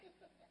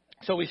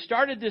So we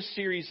started this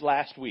series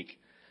last week.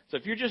 So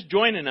if you're just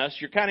joining us,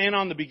 you're kind of in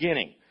on the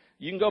beginning.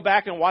 You can go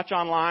back and watch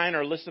online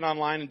or listen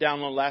online and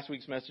download last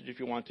week's message if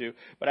you want to.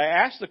 But I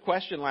asked the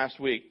question last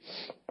week,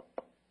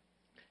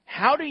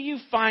 how do you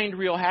find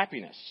real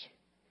happiness?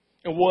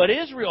 And what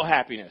is real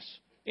happiness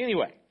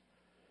anyway?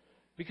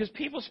 Because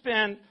people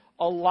spend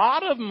a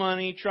lot of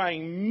money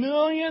trying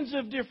millions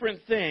of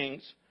different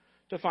things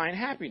to find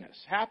happiness.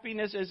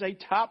 Happiness is a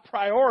top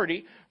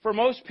priority for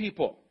most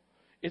people.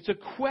 It's a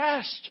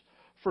quest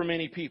for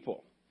many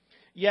people.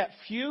 Yet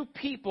few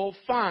people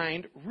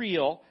find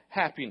real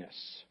happiness.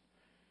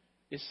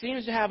 It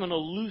seems to have an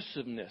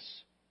elusiveness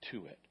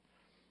to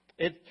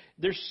it.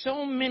 There's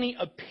so many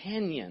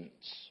opinions.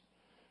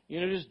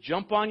 Just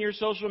jump on your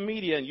social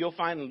media and you'll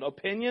find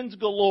opinions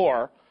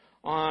galore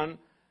on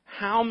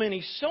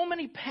so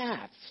many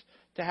paths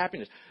to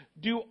happiness.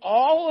 Do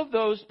all of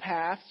those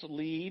paths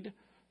lead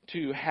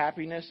to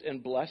happiness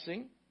and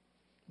blessing?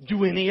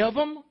 Do any of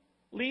them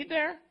lead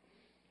there?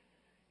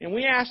 And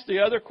we asked the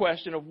other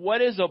question of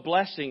what is a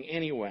blessing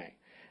anyway?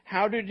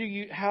 How do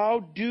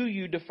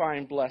you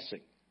define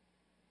blessing?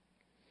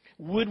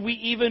 Would we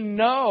even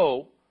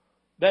know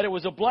that it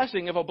was a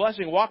blessing if a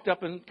blessing walked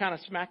up and kind of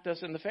smacked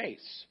us in the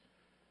face?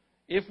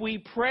 If we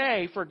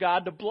pray for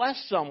God to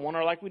bless someone,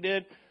 or like we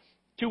did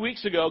 2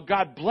 weeks ago,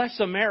 God bless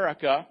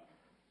America,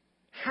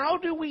 how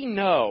do we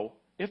know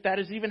if that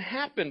has even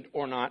happened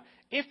or not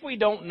if we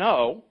don't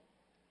know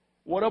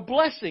what a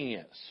blessing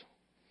is?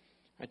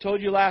 I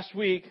told you last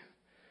week,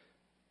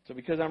 so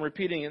because I'm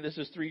repeating it, this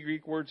is 3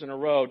 Greek words in a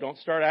row. Don't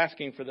start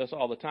asking for this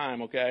all the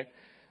time, okay?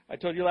 I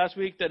told you last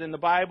week that in the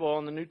Bible,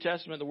 in the New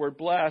Testament, the word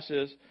bless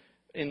is,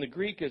 in the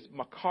Greek, is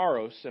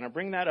makaros. And I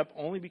bring that up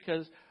only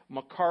because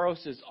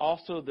makaros is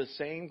also the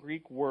same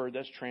Greek word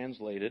that's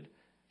translated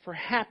for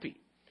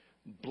happy.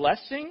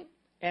 Blessing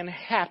and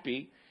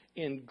happy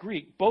in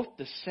Greek, both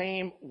the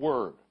same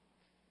word.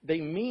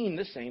 They mean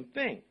the same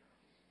thing.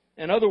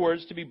 In other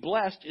words, to be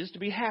blessed is to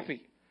be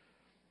happy.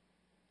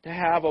 To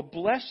have a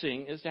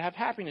blessing is to have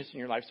happiness in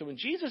your life. So when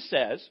Jesus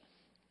says,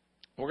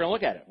 we're going to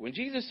look at it. When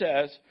Jesus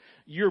says,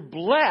 you're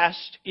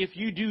blessed if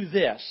you do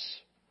this,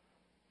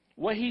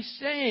 what he's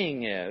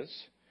saying is,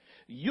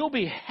 you'll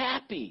be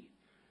happy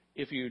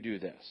if you do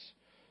this.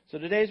 So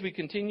today as we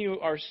continue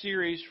our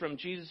series from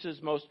Jesus'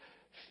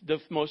 the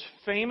most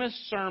famous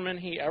sermon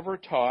he ever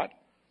taught,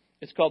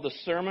 it's called the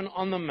Sermon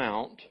on the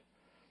Mount.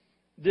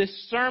 This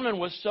sermon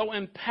was so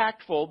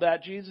impactful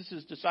that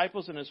Jesus'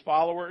 disciples and his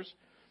followers,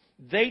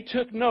 they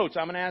took notes.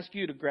 I'm going to ask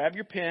you to grab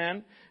your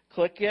pen,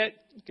 click it,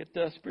 get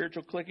the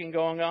spiritual clicking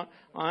going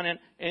on it,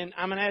 and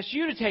I'm going to ask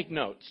you to take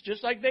notes,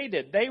 just like they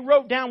did. They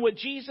wrote down what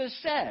Jesus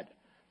said,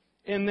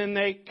 and then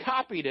they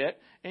copied it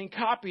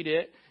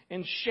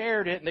and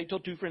shared it, and they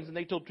told 2 friends, and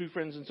they told 2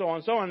 friends, and so on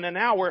and so on. And then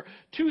now we're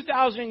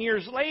 2,000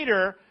 years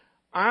later,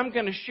 I'm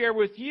going to share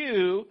with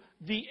you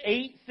the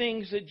 8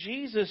 things that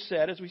Jesus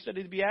said, as we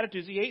study the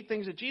Beatitudes, the 8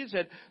 things that Jesus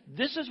said,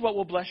 this is what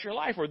will bless your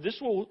life, or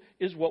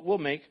is what will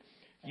make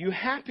you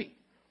happy.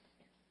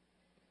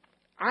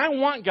 I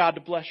want God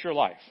to bless your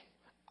life.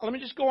 Let me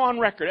just go on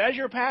record. As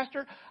your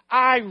pastor,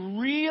 I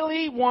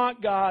really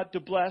want God to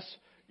bless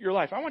your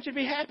life. I want you to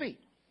be happy.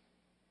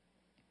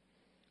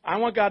 I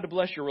want God to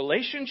bless your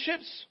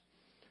relationships.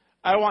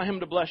 I want Him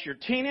to bless your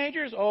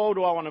teenagers. Oh,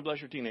 do I want to bless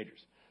your teenagers.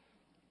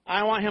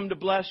 I want Him to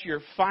bless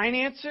your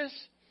finances.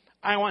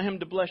 I want Him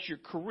to bless your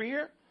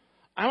career.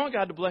 I want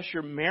God to bless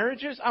your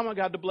marriages. I want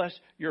God to bless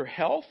your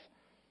health.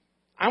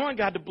 I want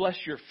God to bless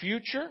your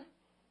future.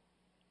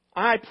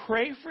 I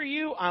pray for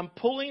you. I'm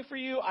pulling for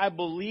you. I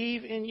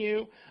believe in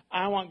you.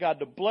 I want God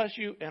to bless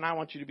you, and I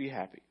want you to be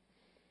happy.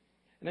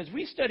 And as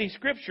we study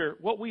Scripture,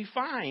 what we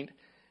find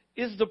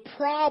is the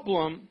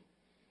problem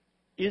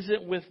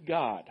isn't with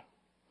God.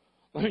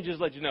 Let me just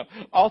let you know.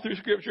 All through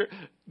Scripture,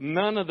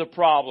 none of the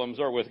problems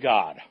are with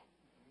God.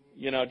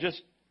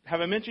 Just have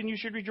I mentioned you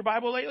should read your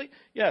Bible lately?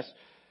 Yes.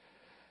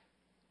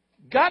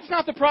 God's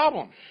not the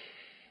problem.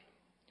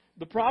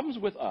 The problem's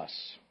with us.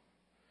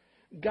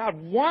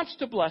 God wants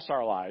to bless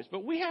our lives,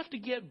 but we have to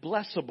get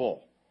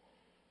blessable.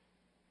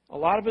 A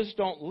lot of us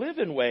don't live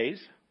in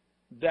ways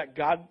that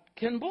God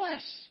can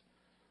bless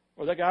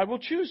or that God will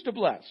choose to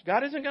bless.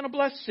 God isn't going to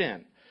bless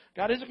sin.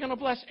 God isn't going to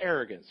bless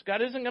arrogance.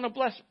 God isn't going to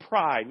bless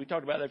pride. We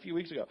talked about that a few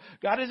weeks ago.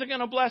 God isn't going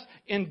to bless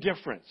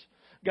indifference.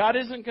 God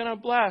isn't going to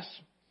bless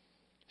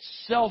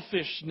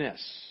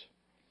selfishness.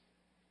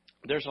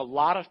 There's a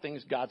lot of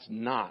things God's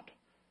not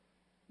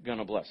going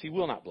to bless. He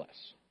will not bless.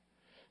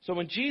 So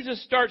when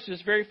Jesus starts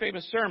this very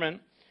famous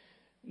sermon,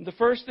 the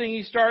first thing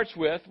he starts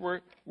with,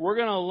 we're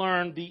going to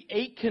learn the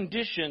 8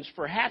 conditions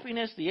for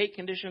happiness, the 8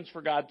 conditions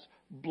for God's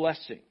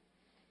blessing.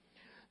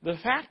 The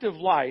fact of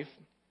life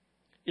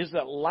is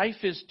that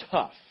life is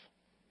tough.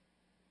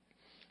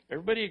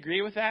 Everybody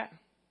agree with that?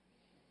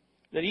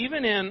 That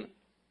even in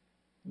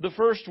the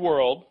first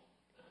world,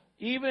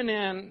 even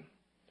in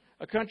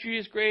a country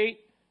as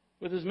great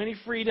with as many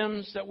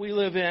freedoms that we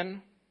live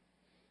in,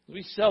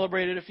 we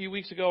celebrated a few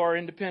weeks ago our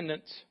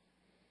independence.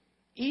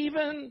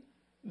 Even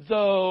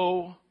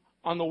though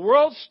on the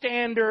world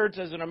standards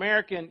as an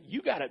American,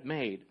 you got it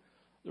made.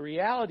 The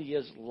reality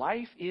is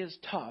life is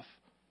tough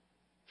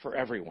for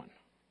everyone.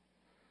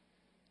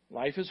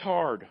 Life is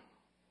hard.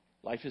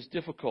 Life is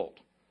difficult.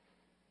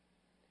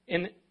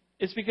 And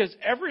it's because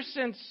ever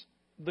since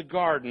the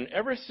garden,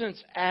 ever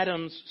since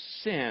Adam's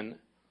sin,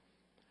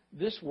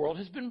 this world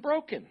has been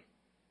broken.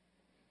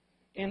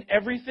 And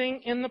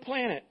everything in the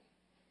planet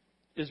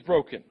is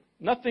broken.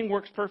 Nothing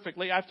works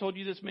perfectly. I've told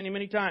you this many,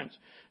 many times.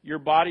 Your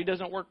body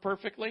doesn't work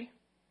perfectly.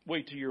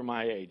 Wait till you're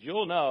my age.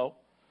 You'll know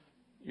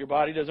your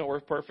body doesn't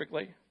work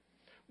perfectly.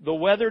 The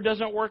weather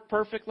doesn't work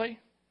perfectly.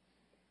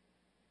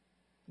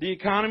 The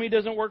economy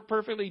doesn't work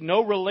perfectly.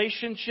 No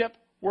relationship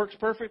works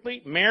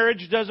perfectly.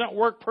 Marriage doesn't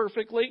work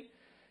perfectly.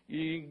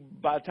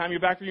 By the time you're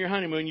back from your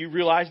honeymoon, you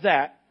realize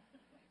that,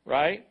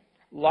 right?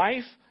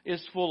 Life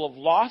is full of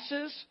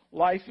losses.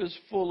 Life is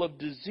full of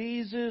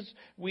diseases.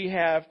 We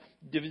have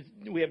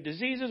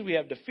diseases. We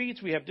have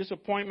defeats. We have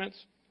disappointments.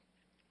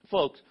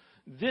 Folks,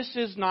 this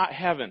is not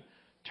heaven.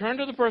 Turn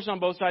to the person on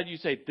both sides. You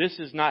say, this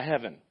is not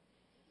heaven.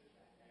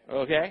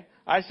 Okay?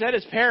 I said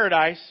it's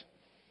paradise.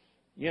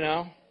 You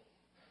know,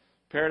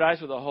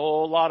 paradise with a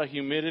whole lot of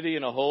humidity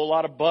and a whole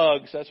lot of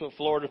bugs. That's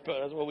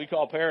what we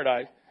call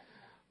paradise.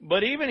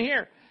 But even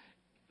here,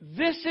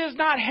 this is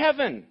not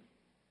heaven.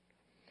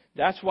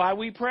 That's why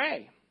we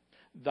pray.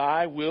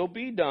 Thy will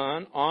be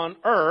done on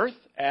earth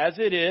as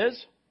it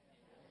is.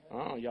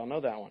 Oh, y'all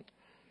know that one.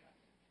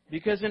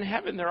 Because in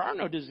heaven there are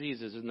no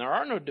diseases and there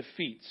are no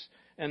defeats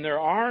and there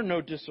are no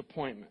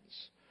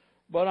disappointments.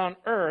 But on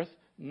earth,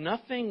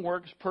 nothing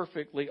works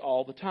perfectly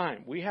all the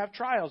time. We have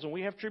trials and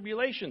we have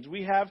tribulations.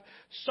 We have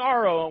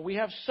sorrow and we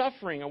have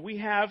suffering and we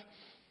have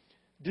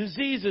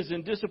diseases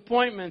and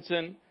disappointments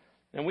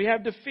and we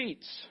have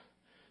defeats.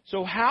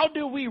 So how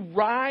do we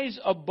rise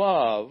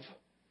above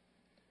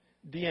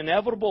the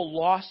inevitable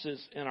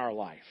losses in our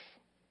life?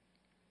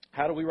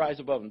 How do we rise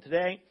above them?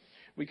 Today,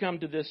 we come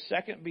to this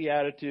second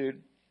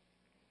beatitude.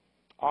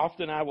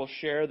 Often I will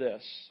share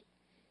this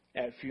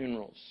at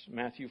funerals.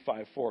 Matthew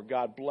 5:4.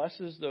 God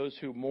blesses those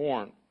who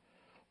mourn,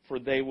 for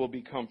they will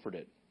be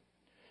comforted.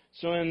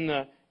 So in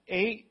the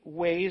 8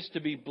 ways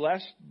to be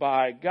blessed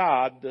by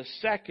God, the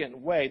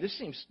second way, this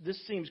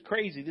seems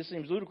crazy, this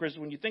seems ludicrous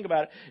when you think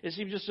about it. It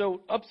seems just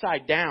so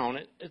upside down.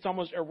 It's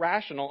almost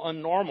irrational,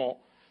 unnormal.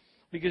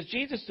 Because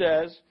Jesus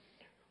says,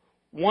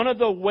 one of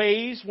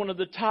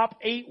the top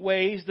 8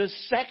 ways, the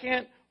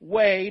second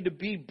way to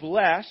be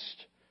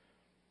blessed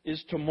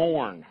is to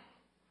mourn.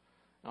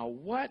 Now,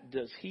 what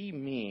does he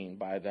mean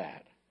by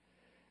that?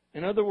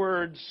 In other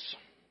words,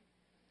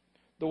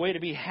 the way to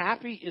be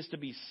happy is to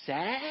be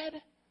sad?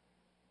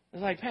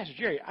 It's like, Pastor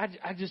Jerry, I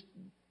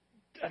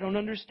don't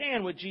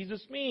understand what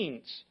Jesus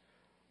means.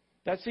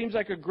 That seems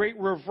like a great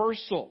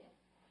reversal.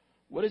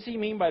 What does he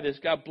mean by this?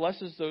 God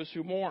blesses those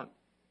who mourn.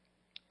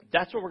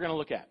 That's what we're going to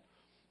look at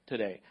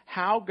today.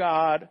 How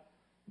God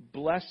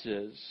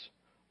blesses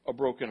a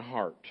broken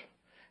heart.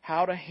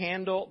 How to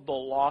handle the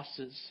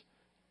losses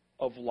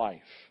of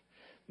life.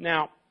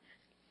 Now,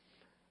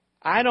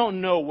 I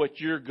don't know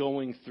what you're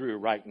going through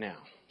right now.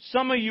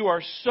 Some of you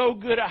are so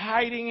good at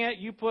hiding it.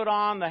 You put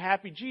on the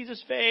happy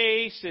Jesus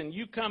face and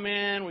you come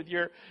in with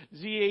your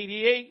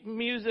Z88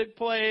 music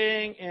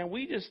playing and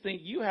we just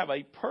think you have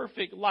a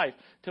perfect life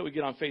till we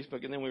get on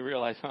Facebook and then we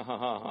realize,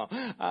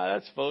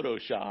 that's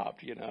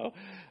photoshopped, you know.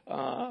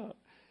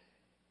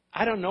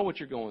 I don't know what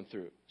you're going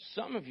through.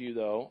 Some of you,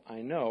 though,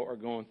 I know are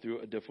going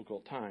through a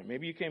difficult time.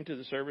 Maybe you came to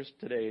the service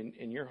today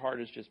and your heart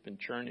has just been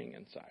churning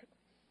inside.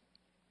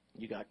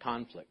 You got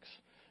conflicts.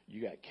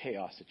 You got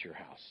chaos at your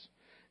house.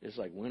 It's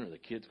like, when are the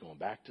kids going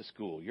back to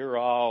school? You're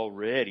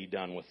already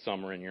done with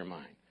summer in your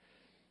mind.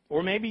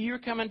 Or maybe you're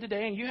coming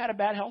today and you had a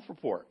bad health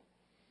report.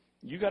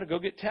 You got to go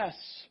get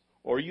tests.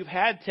 Or you've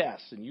had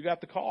tests and you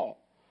got the call.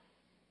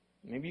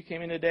 Maybe you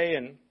came in today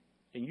and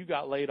you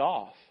got laid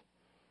off.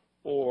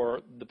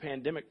 Or the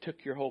pandemic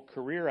took your whole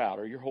career out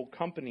or your whole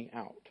company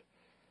out.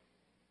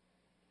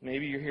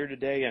 Maybe you're here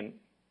today and,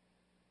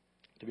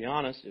 to be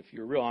honest, if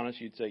you're real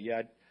honest, you'd say,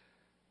 yeah,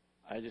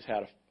 I just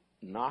had a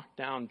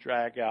knockdown,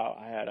 drag out.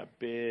 I had a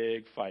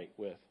big fight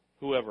with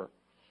whoever,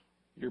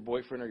 your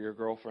boyfriend or your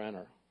girlfriend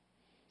or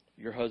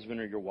your husband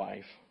or your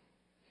wife.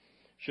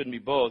 Shouldn't be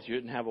both. You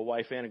didn't have a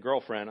wife and a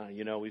girlfriend.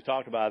 You know, we've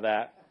talked about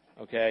that.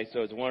 Okay,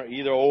 so it's one,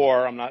 either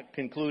or. I'm not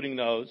concluding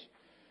those.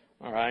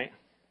 All right.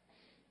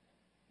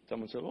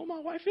 Someone said, well, my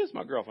wife is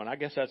my girlfriend. I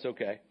guess that's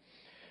okay.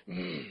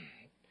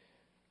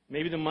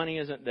 Maybe the money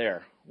isn't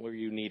there where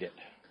you need it.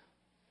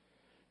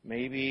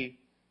 Maybe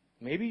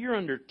you're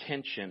under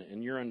tension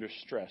and you're under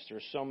stress. There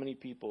are so many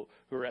people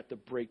who are at the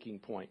breaking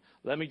point.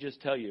 Let me just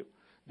tell you,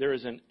 there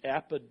is an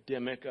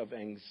epidemic of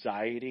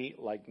anxiety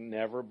like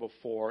never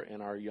before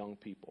in our young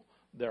people.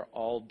 They're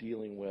all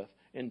dealing with,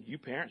 and you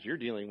parents, you're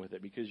dealing with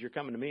it because you're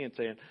coming to me and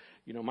saying,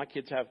 you know, my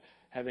kids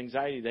have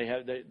anxiety.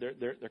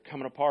 They're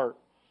coming apart.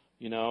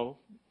 You know,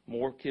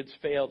 more kids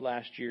failed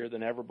last year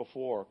than ever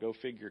before. Go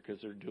figure,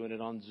 because they're doing it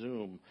on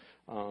Zoom.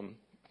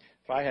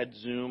 If I had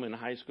Zoom in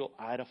high school,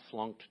 I'd have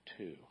flunked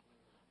too.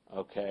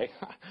 Okay,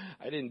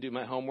 I didn't do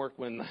my homework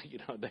when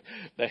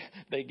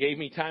they gave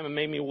me time and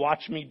made me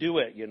watch me do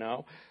it.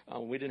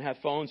 We didn't have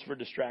phones for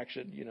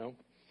distraction.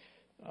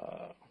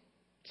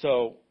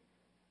 So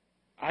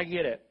I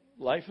get it.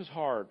 Life is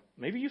hard.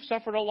 Maybe you've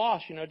suffered a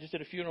loss. Just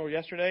at a funeral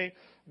yesterday.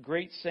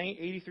 Great saint,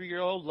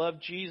 83-year-old,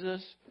 loved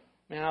Jesus.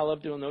 Man, I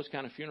love doing those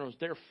kind of funerals.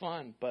 They're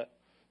fun, but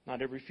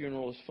not every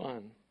funeral is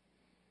fun.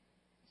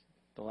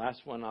 The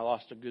last one, I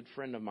lost a good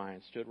friend of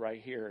mine. Stood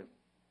right here,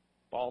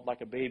 bawled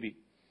like a baby.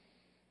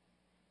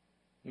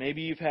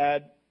 Maybe you've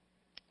had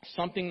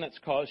something that's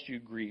caused you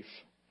grief.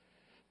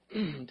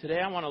 Today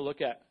I want to look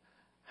at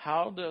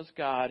how does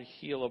God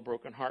heal a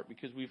broken heart,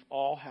 because we've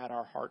all had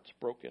our hearts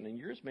broken, and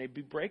yours may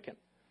be breaking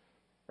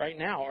right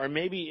now, or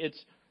maybe it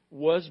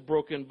was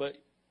broken but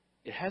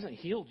it hasn't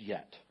healed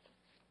yet.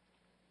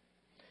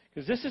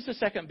 Because this is the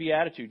second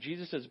beatitude.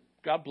 Jesus says,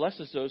 God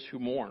blesses those who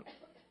mourn.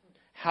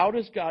 How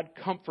does God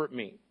comfort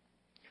me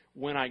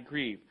when I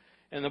grieve?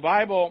 In the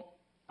Bible,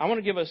 I want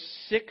to give us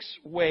 6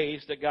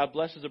 ways that God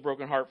blesses a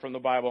broken heart from the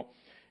Bible.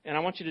 And I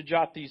want you to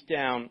jot these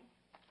down.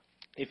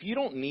 If you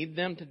don't need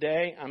them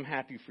today, I'm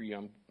happy for you.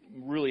 I'm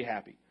really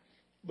happy.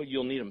 But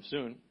you'll need them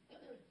soon.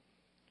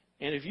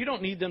 And if you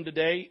don't need them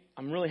today,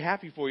 I'm really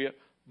happy for you.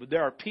 But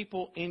there are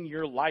people in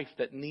your life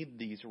that need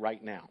these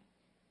right now.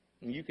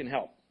 And you can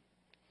help.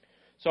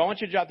 So I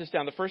want you to jot this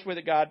down. The first way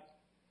that God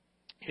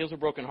heals a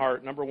broken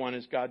heart, number 1,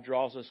 is God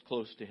draws us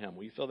close to Him.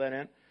 Will you fill that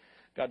in?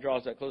 God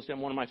draws that close to Him.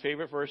 One of my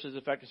favorite verses,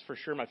 in fact, it's for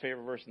sure my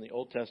favorite verse in the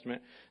Old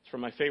Testament. It's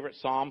from my favorite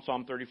Psalm,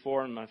 Psalm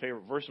 34, and my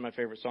favorite verse in my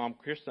favorite Psalm.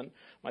 Kristen,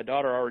 my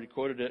daughter, already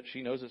quoted it.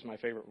 She knows it's my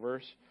favorite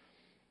verse.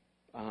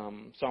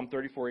 Psalm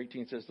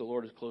 34:18 says, the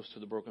Lord is close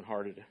to the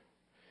brokenhearted.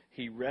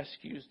 He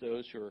rescues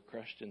those who are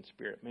crushed in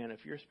spirit. Man,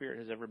 if your spirit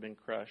has ever been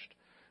crushed,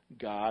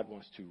 God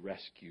wants to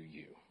rescue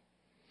you.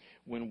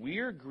 When we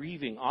are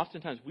grieving,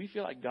 oftentimes we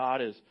feel like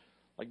God is,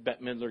 like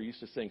Bette Midler used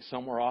to sing,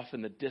 somewhere off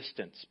in the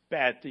distance.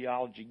 Bad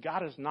theology.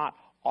 God is not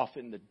off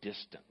in the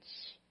distance.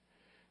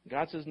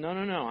 God says, no,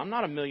 I'm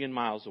not a million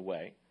miles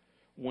away.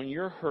 When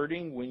you're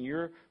hurting, when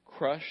you're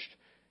crushed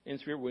in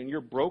spirit, when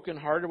you're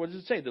brokenhearted, what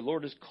does it say? The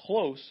Lord is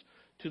close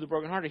to the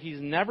brokenhearted.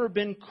 He's never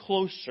been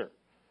closer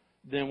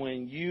than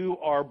when you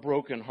are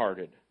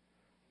brokenhearted.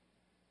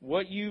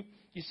 What you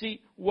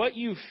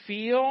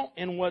feel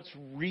and what's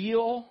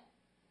real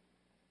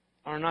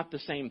are not the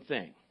same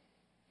thing.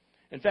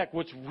 In fact,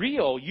 what's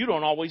real, you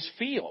don't always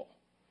feel.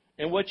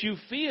 And what you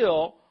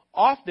feel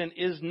often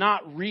is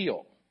not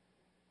real.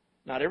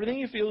 Not everything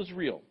you feel is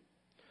real.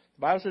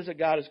 The Bible says that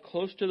God is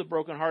close to the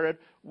brokenhearted,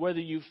 whether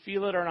you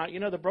feel it or not.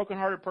 The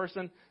brokenhearted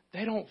person,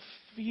 they don't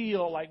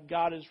feel like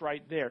God is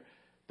right there.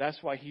 That's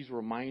why He's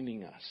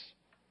reminding us.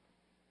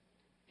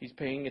 He's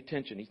paying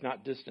attention. He's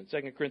not distant.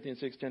 2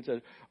 Corinthians 6:10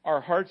 says,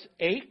 our hearts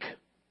ache,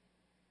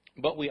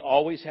 but we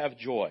always have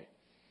joy.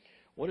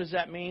 What does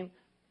that mean?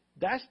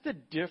 That's the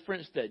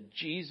difference that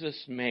Jesus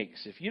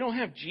makes. If you don't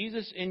have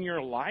Jesus in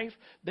your life,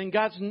 then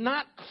God's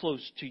not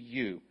close to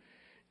you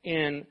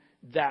in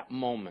that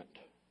moment.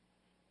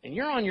 And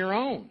you're on your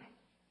own.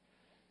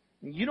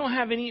 You don't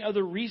have any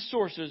other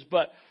resources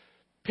but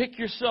pick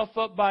yourself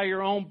up by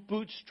your own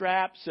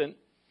bootstraps and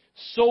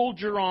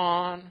soldier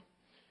on.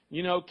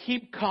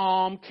 Keep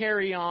calm,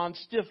 carry on,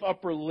 stiff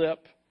upper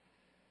lip.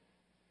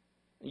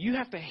 You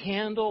have to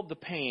handle the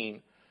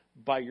pain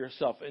by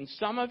yourself. And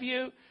some of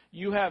you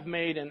have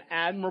made an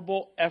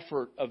admirable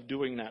effort of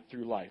doing that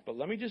through life. But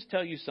let me just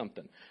tell you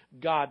something.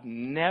 God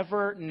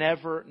never,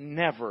 never,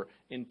 never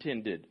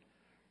intended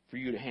for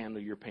you to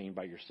handle your pain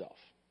by yourself.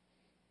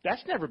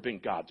 That's never been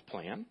God's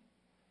plan.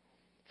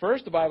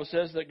 First, the Bible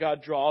says that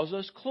God draws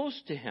us close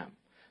to Him.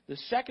 The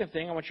second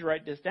thing, I want you to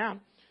write this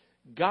down.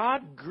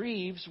 God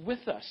grieves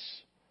with us.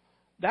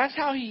 That's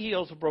how He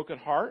heals a broken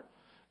heart.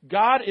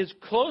 God is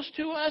close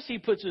to us. He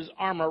puts His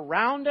arm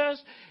around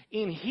us,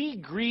 and He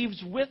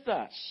grieves with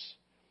us.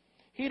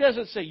 He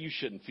doesn't say you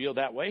shouldn't feel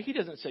that way. He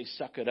doesn't say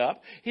suck it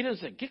up. He doesn't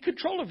say get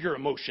control of your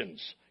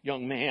emotions,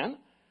 young man.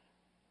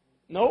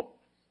 Nope.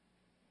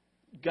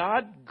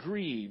 God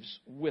grieves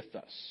with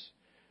us.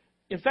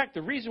 In fact,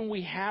 the reason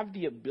we have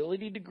the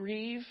ability to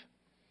grieve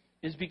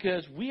is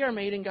because we are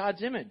made in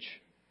God's image.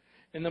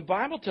 And the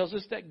Bible tells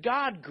us that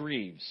God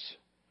grieves.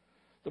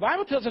 The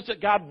Bible tells us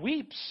that God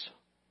weeps.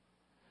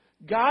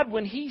 God,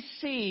 when He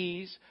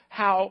sees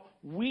how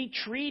we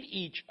treat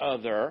each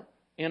other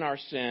in our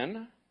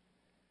sin,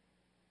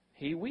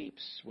 He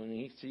weeps. When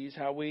He sees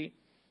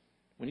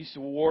when He sees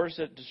wars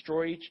that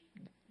destroy each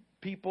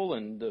people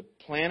and the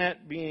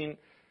planet being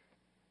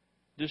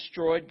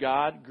destroyed,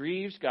 God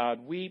grieves, God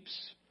weeps.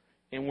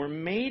 And we're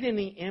made in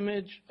the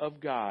image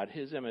of God,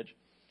 His image.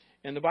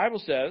 And the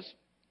Bible says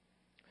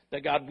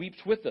that God weeps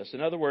with us.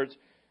 In other words,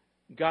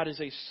 God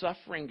is a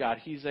suffering God.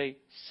 He's a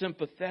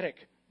sympathetic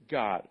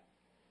God.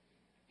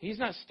 He's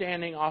not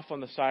standing off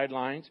on the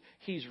sidelines.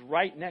 He's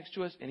right next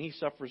to us, and He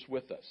suffers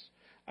with us.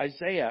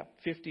 Isaiah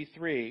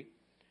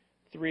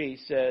 53:3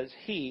 says,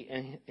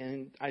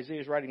 and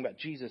Isaiah is writing about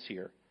Jesus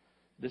here.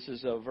 This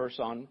is a verse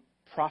on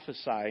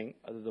prophesying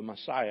of the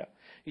Messiah.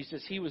 He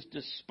says, he was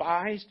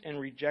despised and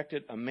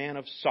rejected, a man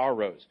of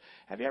sorrows.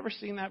 Have you ever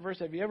seen that verse?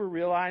 Have you ever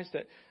realized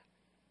that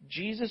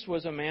Jesus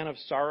was a man of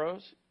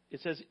sorrows?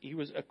 It says he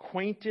was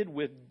acquainted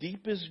with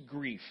deepest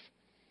grief.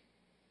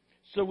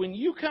 So when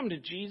you come to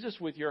Jesus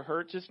with your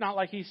hurts, it's not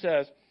like he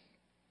says,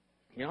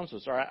 I'm so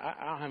sorry,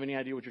 I don't have any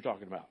idea what you're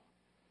talking about.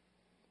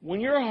 When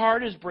your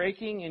heart is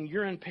breaking and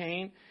you're in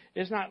pain,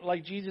 it's not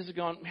like Jesus is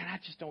going, man, I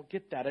just don't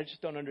get that. I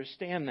just don't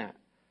understand that.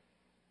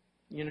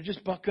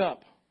 Just buck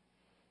up.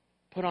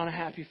 Put on a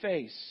happy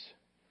face.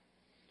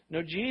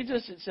 No,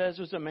 Jesus, it says,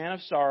 was a man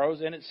of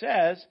sorrows, and it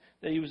says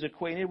that he was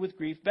acquainted with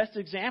grief. Best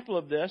example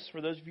of this,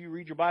 for those of you who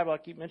read your Bible, I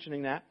keep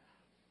mentioning that,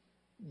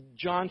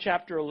 John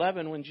chapter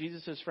 11, when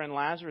Jesus' friend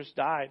Lazarus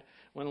died,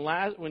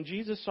 when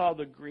Jesus saw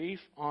the grief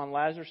on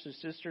Lazarus'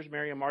 sisters,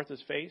 Mary and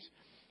Martha's face,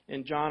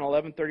 in John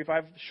 11:35,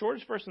 the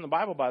shortest verse in the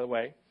Bible, by the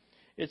way,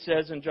 it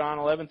says in John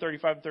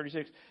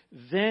 11:35-36,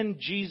 then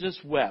Jesus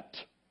wept.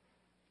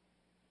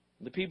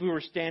 The people who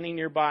were standing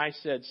nearby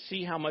said,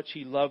 see how much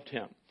he loved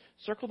him.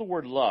 Circle the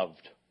word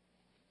loved.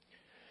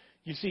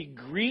 You see,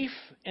 grief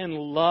and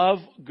love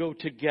go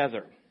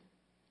together.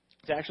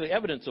 It's actually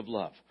evidence of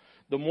love.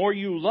 The more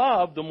you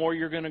love, the more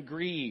you're going to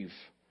grieve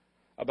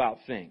about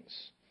things.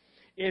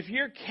 If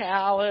you're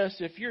callous,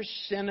 if you're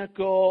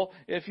cynical,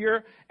 if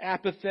you're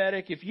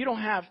apathetic, if you don't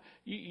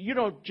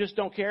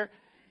care,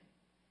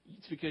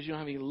 it's because you don't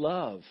have any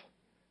love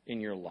in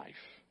your life.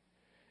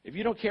 If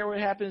you don't care what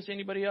happens to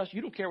anybody else,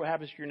 you don't care what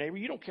happens to your neighbor,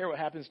 you don't care what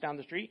happens down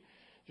the street,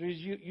 because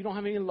you don't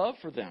have any love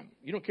for them.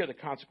 You don't care the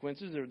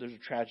consequences. There's a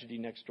tragedy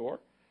next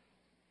door.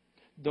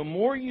 The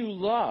more you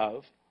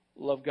love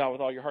God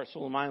with all your heart,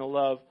 soul, and mind, and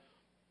love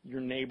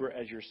your neighbor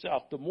as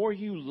yourself. The more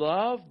you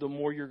love, the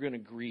more you're going to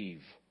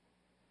grieve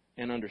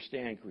and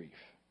understand grief.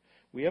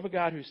 We have a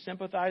God who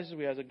sympathizes.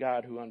 We have a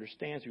God who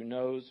understands, who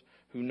knows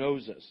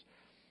us.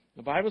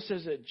 The Bible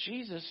says that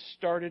Jesus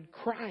started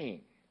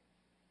crying.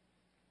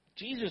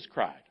 Jesus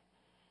cried.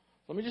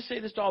 Let me just say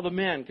this to all the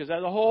men, because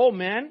as a whole,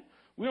 men,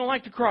 we don't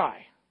like to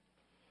cry.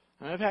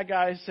 I've had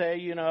guys say,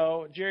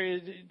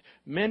 Jerry,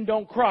 men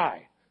don't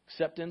cry,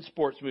 except in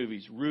sports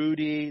movies.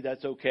 Rudy,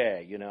 that's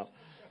okay,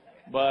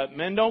 But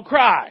men don't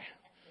cry,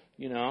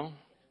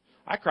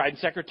 I cried in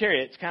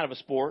Secretariat. It's kind of a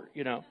sport,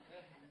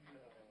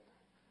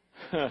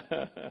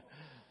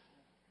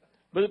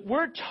 But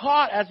we're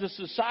taught as a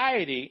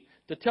society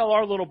to tell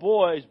our little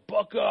boys,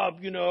 buck up,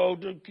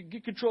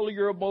 get control of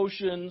your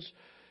emotions.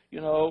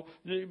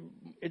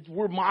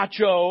 We're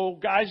macho.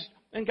 Guys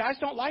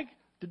don't like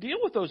to deal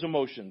with those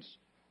emotions.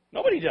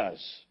 Nobody does.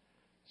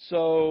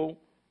 So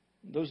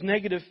those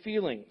negative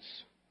feelings,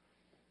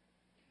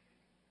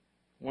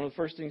 one of the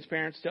first things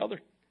parents tell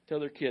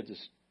their kids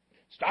is,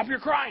 stop your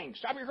crying.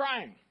 Stop your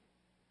crying.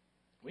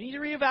 We need to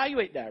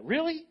reevaluate that.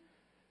 Really?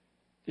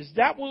 Is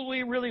that what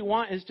we really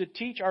want, is to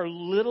teach our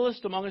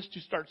littlest among us to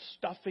start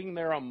stuffing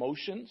their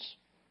emotions?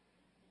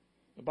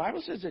 The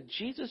Bible says that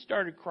Jesus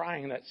started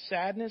crying, and that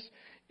sadness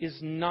is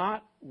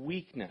not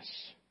weakness.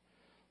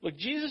 Look,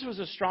 Jesus was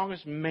the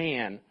strongest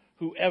man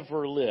who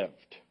ever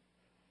lived.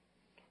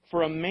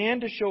 For a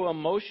man to show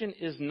emotion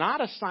is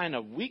not a sign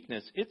of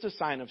weakness, it's a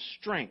sign of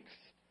strength.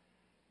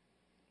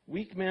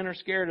 Weak men are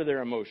scared of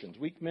their emotions.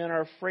 Weak men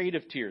are afraid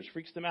of tears.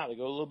 Freaks them out. They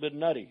go a little bit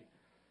nutty.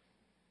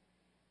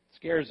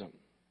 Scares them.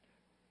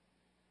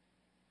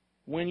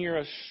 When you're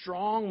a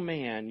strong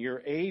man,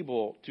 you're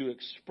able to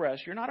express.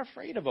 You're not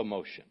afraid of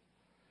emotion.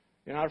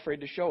 You're not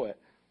afraid to show it.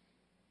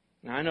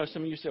 Now, I know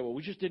some of you say, well,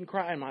 we just didn't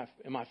cry in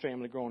my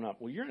family growing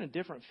up. Well, you're in a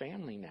different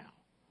family now.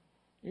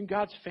 You're in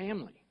God's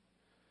family.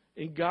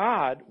 And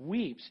God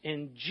weeps,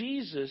 and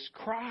Jesus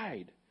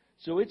cried.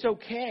 So it's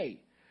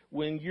okay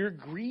when you're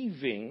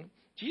grieving.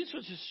 Jesus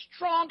was the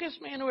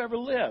strongest man who ever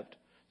lived.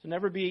 So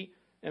never be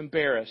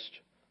embarrassed.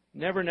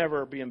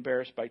 Never be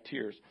embarrassed by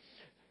tears.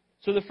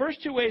 So the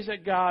first two ways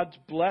that God's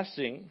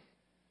blessing,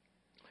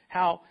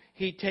 how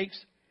he takes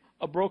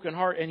a broken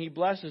heart and he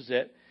blesses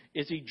it,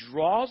 is he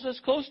draws us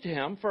close to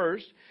him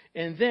first,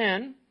 and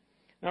then,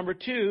 number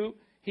two,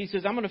 he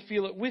says, I'm going to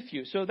feel it with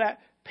you. So that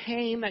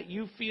pain that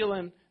you feel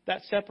in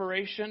that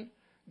separation,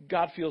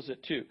 God feels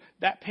it too.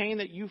 That pain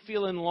that you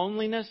feel in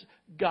loneliness,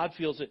 God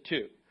feels it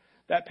too.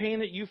 That pain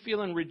that you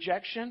feel in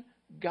rejection,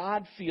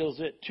 God feels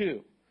it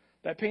too.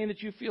 That pain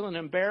that you feel in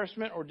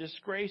embarrassment or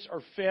disgrace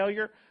or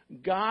failure,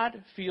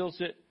 God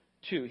feels it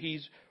too.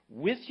 He's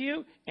with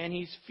you and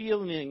he's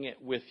feeling it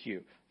with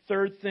you.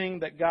 Third thing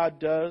that God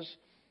does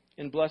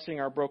in blessing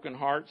our broken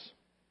hearts,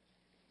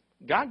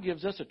 God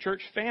gives us a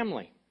church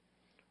family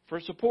for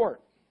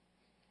support.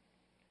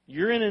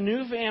 You're in a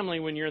new family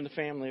when you're in the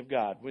family of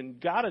God. When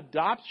God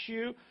adopts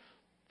you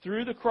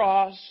through the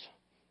cross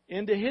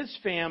into his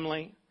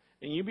family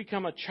and you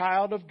become a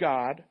child of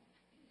God,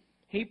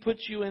 he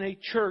puts you in a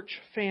church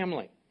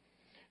family.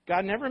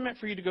 God never meant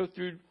for you to go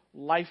through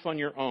life on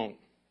your own.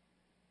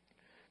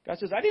 God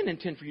says, I didn't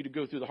intend for you to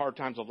go through the hard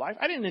times of life.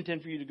 I didn't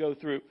intend for you to go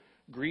through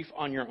grief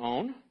on your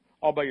own,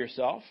 all by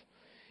yourself.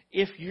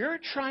 If you're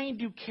trying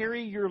to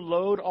carry your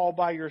load all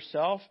by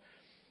yourself,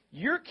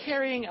 you're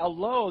carrying a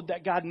load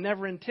that God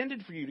never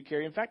intended for you to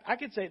carry. In fact, I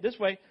could say it this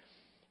way.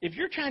 If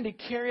you're trying to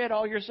carry it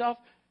all yourself,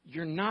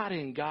 you're not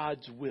in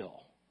God's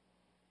will.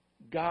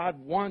 God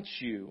wants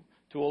you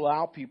to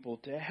allow people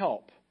to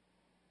help.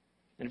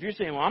 And if you're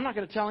saying, well, I'm not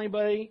going to tell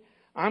anybody,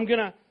 I'm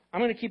going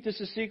to keep this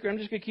a secret, I'm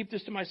just going to keep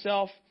this to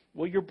myself,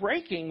 well, you're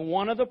breaking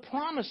one of the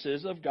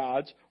promises of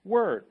God's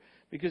Word.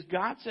 Because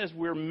God says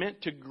we're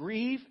meant to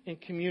grieve in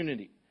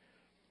community.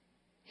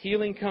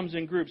 Healing comes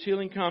in groups.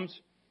 Healing comes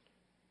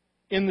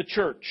in the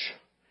church.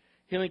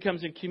 Healing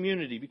comes in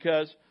community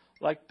because,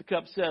 like the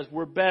cup says,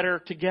 we're better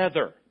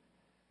together.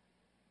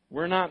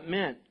 We're not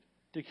meant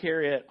to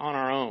carry it on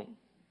our own.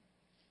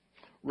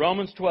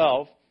 Romans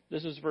 12,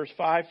 this is verse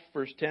 5,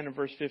 verse 10, and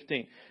verse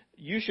 15.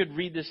 You should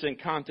read this in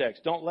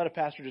context. Don't let a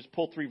pastor just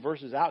pull 3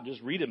 verses out and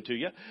just read them to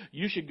you.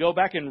 You should go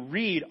back and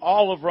read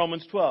all of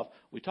Romans 12.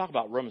 We talk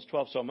about Romans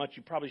 12 so much,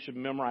 you probably should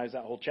memorize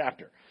that whole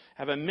chapter.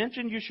 Have I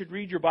mentioned you should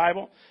read your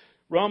Bible?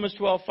 Romans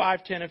 12,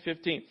 5, 10, and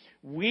 15.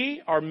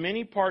 We are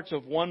many parts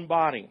of one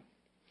body,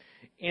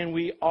 and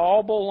we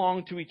all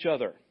belong to each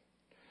other.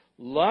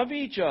 Love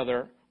each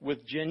other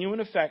with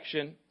genuine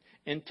affection,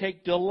 and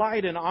take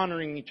delight in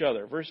honoring each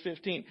other. Verse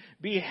 15.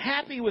 Be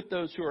happy with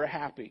those who are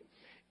happy,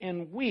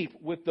 and weep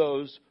with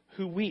those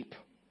who weep.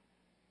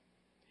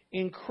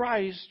 In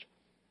Christ,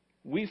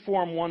 we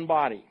form one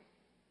body.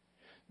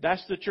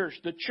 That's the church.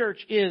 The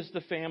church is the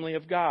family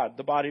of God,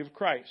 the body of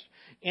Christ.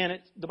 And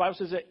the Bible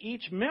says that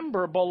each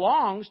member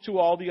belongs to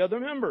all the other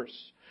members.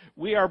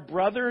 We are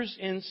brothers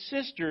and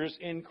sisters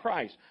in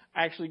Christ.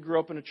 I actually grew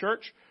up in a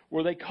church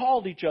where they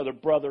called each other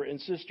brother and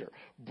sister.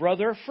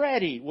 Brother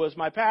Freddie was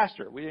my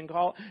pastor. We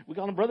called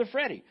him Brother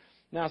Freddie.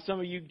 Now, some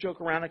of you joke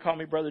around and call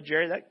me Brother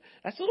Jerry.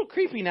 That's a little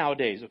creepy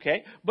nowadays,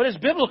 okay? But it's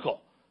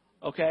biblical,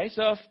 okay?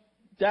 So if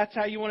that's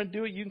how you want to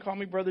do it, you can call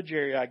me Brother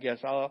Jerry, I guess.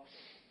 I'll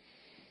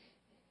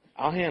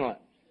handle it.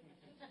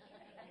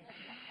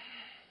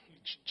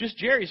 Just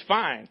Jerry's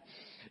fine,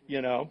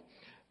 you know.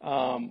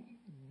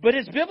 But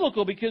it's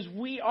biblical because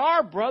we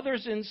are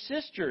brothers and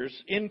sisters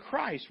in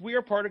Christ. We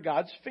are part of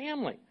God's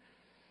family.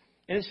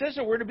 And it says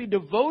that we're to be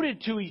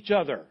devoted to each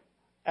other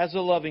as a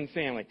loving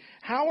family.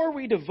 How are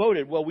we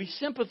devoted? Well, we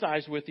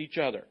sympathize with each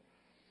other.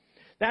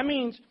 That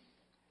means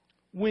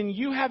when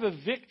you have a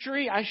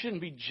victory, I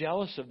shouldn't be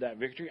jealous of that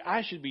victory.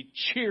 I should be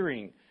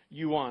cheering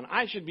you on.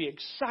 I should be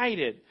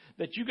excited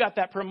that you got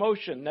that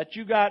promotion, that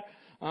you got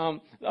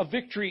a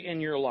victory in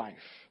your life.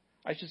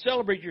 I should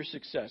celebrate your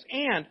success.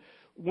 And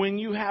when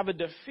you have a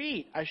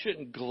defeat, I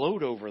shouldn't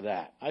gloat over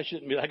that. I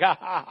shouldn't be like,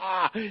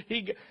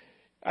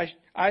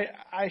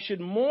 I should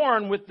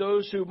mourn with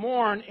those who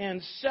mourn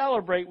and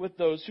celebrate with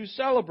those who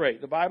celebrate.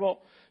 The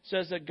Bible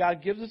says that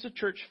God gives us a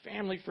church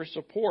family for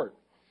support.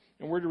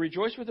 And we're to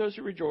rejoice with those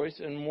who rejoice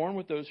and mourn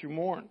with those who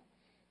mourn.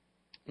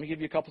 Let me give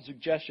you a couple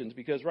suggestions,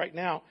 because right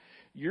now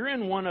you're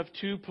in one of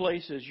 2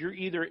 places. You're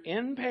either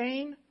in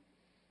pain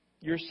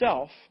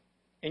yourself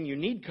and you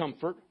need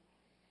comfort,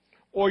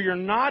 or you're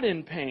not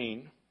in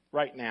pain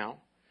right now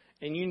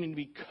and you need to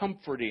be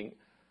comforting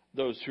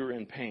those who are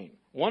in pain.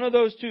 One of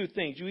those 2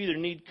 things. You either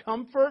need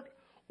comfort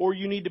or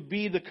you need to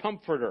be the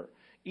comforter.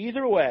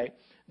 Either way,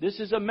 this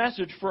is a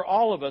message for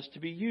all of us to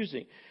be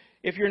using.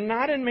 If you're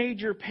not in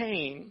major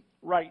pain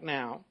right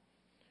now,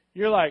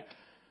 you're like,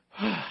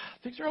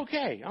 things are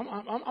okay. I'm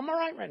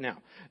all right now.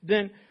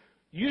 Then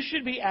you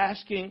should be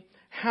asking,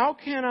 how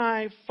can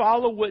I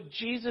follow what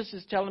Jesus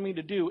is telling me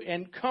to do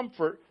and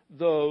comfort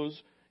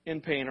those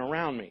in pain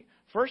around me?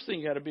 First thing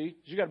you got to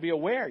be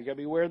aware. You got to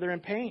be aware they're in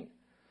pain.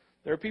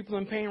 There are people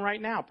in pain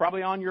right now,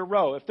 probably on your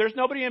row. If there's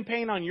nobody in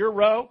pain on your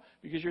row,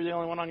 because you're the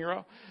only one on your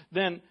row,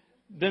 then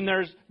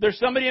there's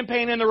somebody in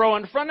pain in the row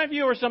in front of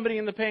you or somebody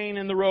in the pain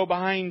in the row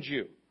behind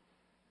you.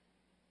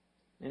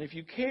 And if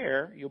you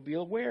care, you'll be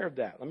aware of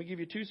that. Let me give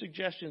you 2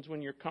 suggestions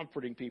when you're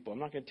comforting people. I'm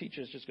not going to teach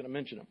you, it's just going to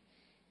mention them.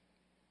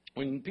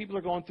 When people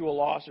are going through a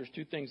loss, there's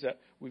 2 things that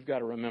we've got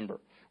to remember.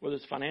 Whether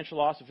it's financial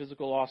loss, a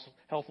physical loss,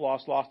 health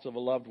loss, loss of a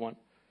loved one.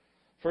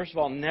 First of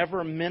all,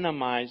 never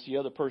minimize the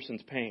other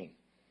person's pain.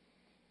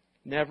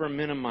 Never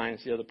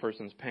minimize the other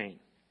person's pain.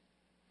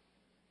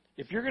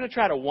 If you're going to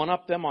try to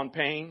one-up them on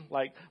pain,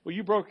 like, well,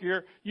 you broke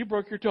your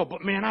toe,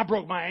 but man, I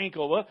broke my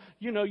ankle. Well,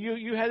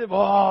 you had it,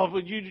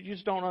 but you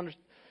just don't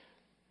understand.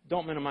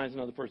 Don't minimize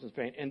another person's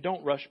pain, and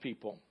don't rush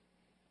people.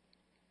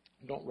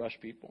 Don't rush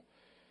people.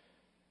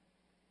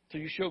 So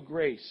you show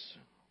grace.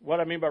 What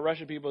I mean by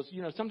rushing people is,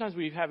 sometimes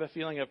we have a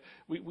feeling of,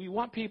 we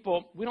want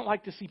people, we don't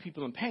like to see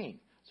people in pain.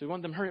 So we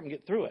want them to hurry up and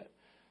get through it.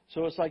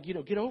 So it's like,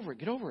 get over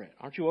it.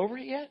 Aren't you over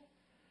it yet?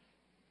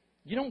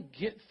 You don't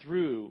get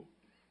through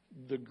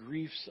the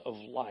griefs of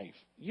life.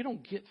 You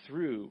don't get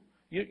through,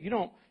 you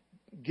don't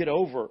get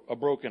over a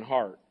broken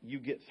heart. You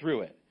get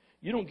through it.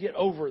 You don't get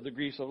over the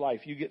griefs of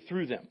life. You get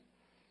through them.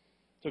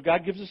 So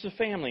God gives us a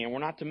family, and we're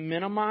not to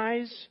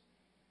minimize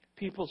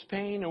people's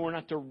pain, and we're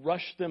not to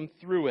rush them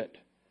through it.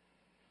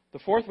 The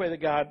 4th way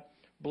that God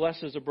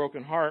blesses a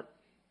broken heart,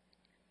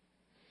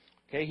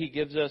 okay, He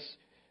gives us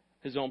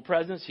His own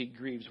presence. He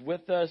grieves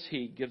with us.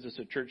 He gives us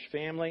a church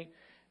family.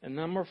 And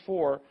number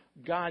 4,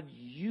 God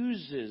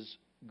uses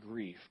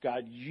grief.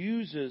 God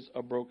uses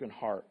a broken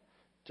heart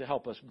to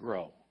help us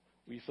grow.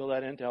 Will you fill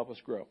that in? To help us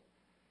grow.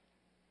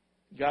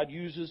 God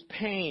uses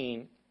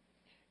pain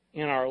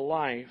in our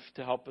life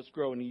to help us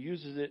grow, and He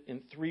uses it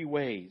in 3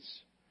 ways.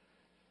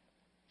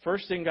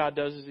 First thing God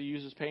does is He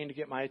uses pain to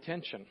get my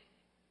attention.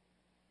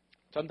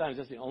 Sometimes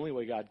that's the only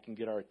way God can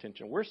get our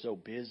attention. We're so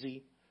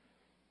busy.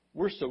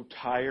 We're so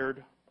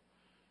tired.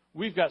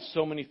 We've got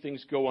so many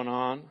things going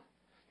on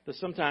that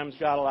sometimes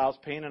God allows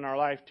pain in our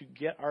life to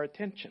get our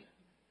attention.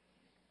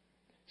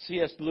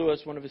 C.S.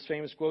 Lewis, one of his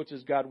famous quotes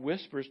is, God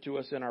whispers to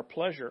us in our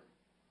pleasure,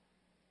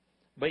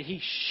 but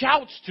He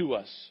shouts to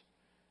us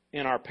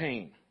in our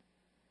pain.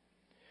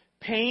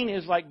 Pain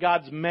is like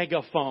God's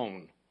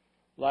megaphone.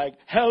 Like,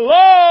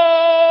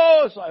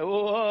 hello! It's like,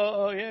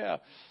 whoa, yeah.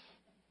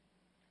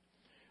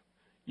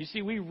 You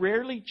see, we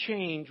rarely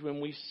change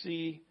when we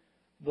see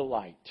the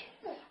light.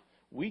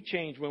 We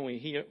change when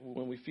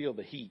we feel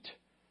the heat.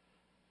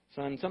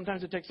 So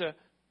sometimes it takes a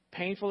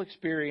painful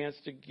experience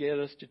to get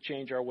us to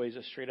change our ways.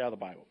 That's straight out of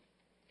the Bible.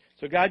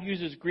 So God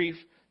uses grief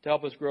to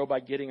help us grow by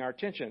getting our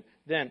attention.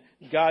 Then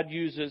God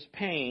uses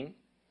pain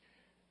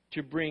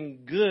to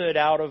bring good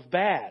out of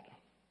bad.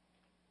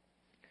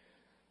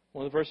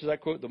 One of the verses I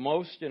quote the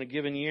most in a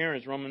given year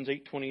is Romans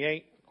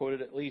 8:28,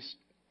 quoted at least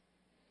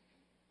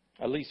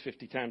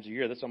 50 times a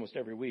year. That's almost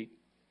every week.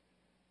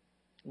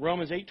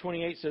 Romans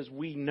 8:28 says,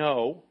 we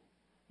know.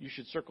 You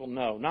should circle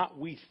know. Not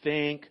we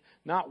think,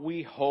 not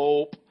we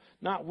hope,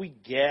 not we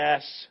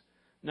guess.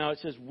 No, it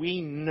says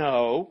we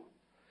know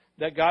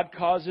that God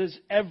causes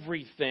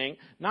everything,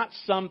 not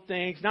some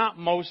things, not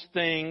most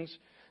things,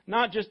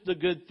 not just the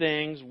good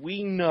things.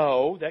 We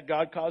know that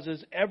God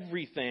causes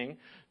everything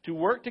to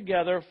work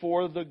together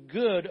for the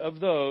good of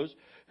those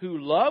who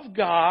love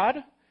God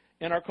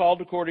and are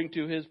called according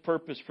to His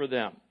purpose for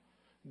them.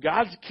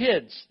 God's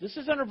kids. This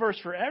isn't a verse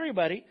for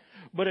everybody,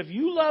 but if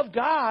you love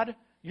God,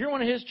 you're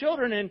one of His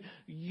children, and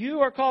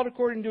you are called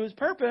according to His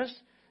purpose,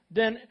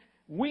 then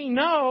we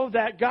know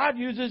that God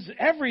uses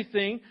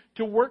everything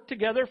to work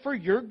together for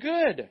your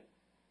good.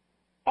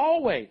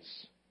 Always.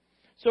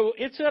 So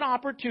it's an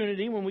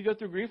opportunity when we go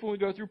through grief, when we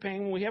go through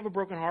pain, when we have a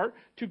broken heart,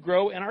 to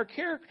grow in our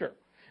character.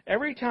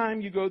 Every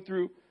time you go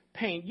through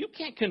pain, you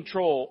can't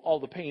control all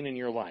the pain in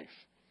your life.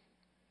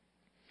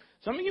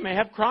 Some of you may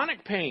have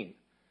chronic pain.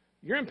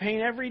 You're in pain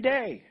every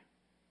day.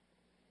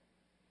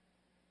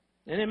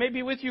 And it may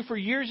be with you for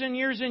years and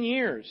years and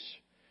years.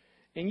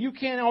 And you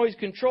can't always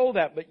control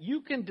that, but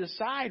you can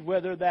decide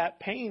whether that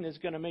pain is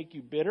going to make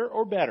you bitter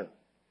or better.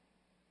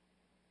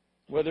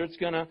 Whether it's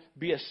going to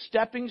be a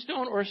stepping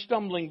stone or a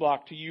stumbling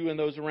block to you and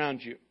those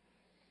around you.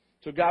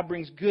 So God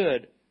brings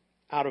good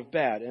out of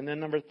bad. And then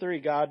number 3,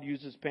 God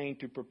uses pain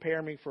to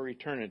prepare me for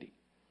eternity.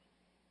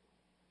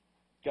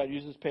 God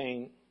uses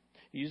pain.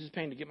 He uses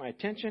pain to get my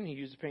attention. He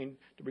uses pain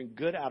to bring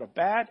good out of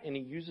bad. And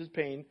He uses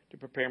pain to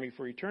prepare me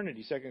for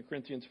eternity. 2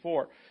 Corinthians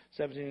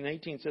 4:17 and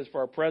 18 says,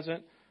 for our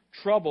present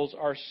troubles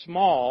are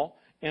small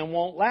and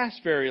won't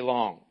last very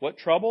long. What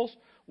troubles?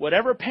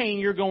 Whatever pain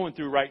you're going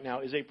through right now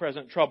is a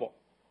present trouble.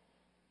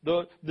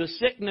 The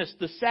sickness,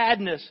 the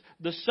sadness,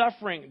 the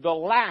suffering, the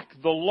lack,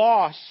 the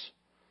loss,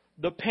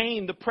 the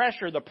pain, the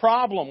pressure, the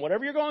problem,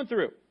 whatever you're going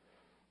through.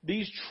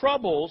 These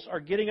troubles are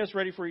getting us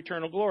ready for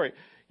eternal glory.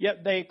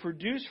 Yet they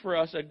produce for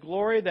us a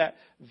glory that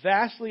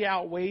vastly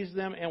outweighs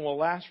them and will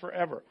last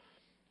forever.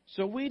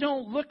 So we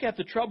don't look at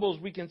the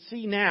troubles we can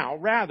see now.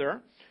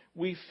 Rather,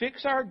 we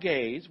fix our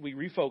gaze, we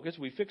refocus,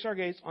 we fix our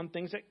gaze on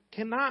things that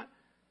cannot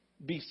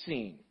be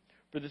seen.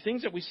 For the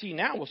things that we see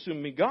now will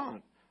soon be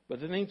gone. But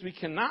the things we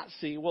cannot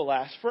see will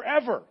last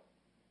forever.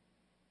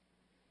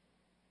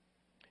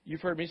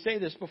 You've heard me say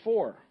this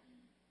before.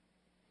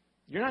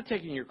 You're not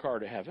taking your car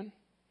to heaven.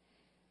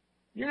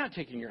 You're not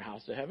taking your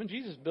house to heaven.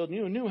 Jesus is building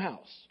you a new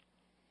house.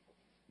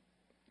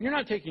 You're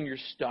not taking your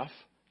stuff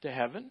to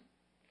heaven.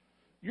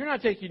 You're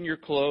not taking your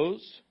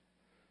clothes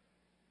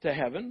to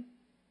heaven.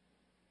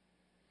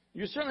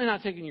 You're certainly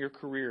not taking your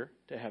career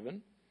to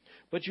heaven.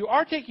 But you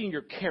are taking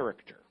your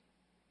character.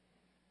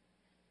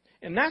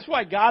 And that's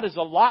why God is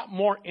a lot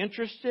more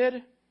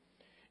interested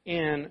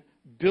in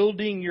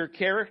building your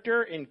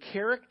character, in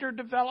character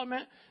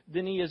development,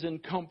 than He is in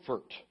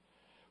comfort.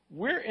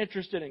 We're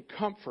interested in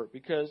comfort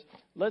because,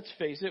 let's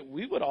face it,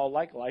 we would all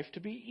like life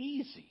to be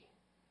easy.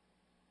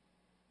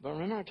 But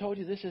remember I told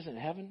you this isn't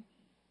heaven?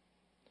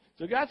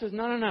 So God says,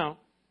 no.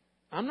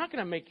 I'm not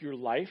going to make your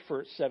life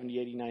for 70,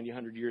 80, 90,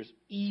 100 years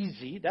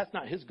easy. That's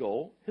not His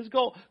goal.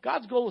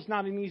 God's goal is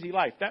not an easy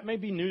life. That may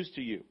be news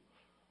to you.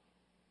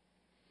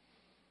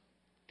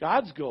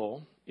 God's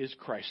goal is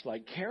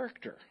Christ-like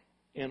character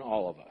in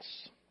all of us.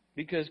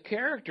 Because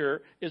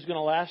character is going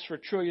to last for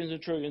trillions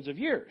and trillions of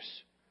years.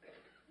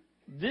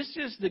 This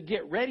is the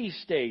get ready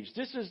stage.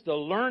 This is the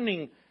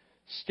learning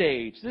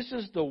stage. This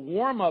is the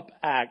warm-up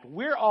act.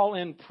 We're all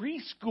in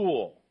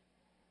preschool.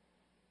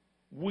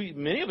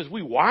 Many of us,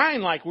 we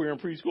whine like we're in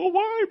preschool.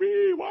 Why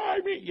me? Why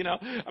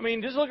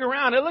me? Just look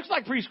around. It looks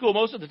like preschool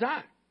most of the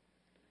time.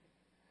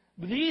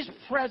 These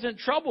present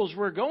troubles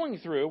we're going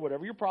through,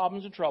 whatever your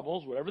problems and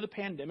troubles, whatever the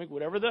pandemic,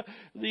 whatever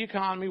the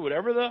economy,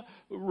 whatever the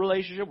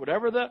relationship,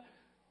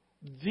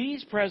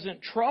 these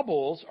present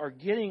troubles are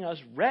getting us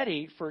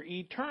ready for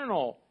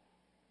eternal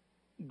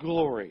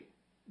glory.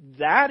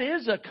 That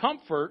is a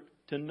comfort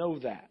to know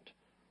that.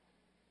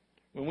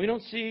 When we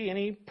don't see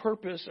any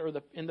purpose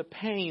in the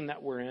pain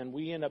that we're in,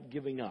 we end up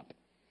giving up.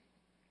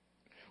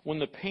 When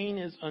the pain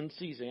is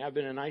unceasing, I've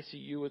been in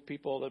ICU with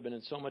people that have been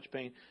in so much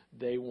pain,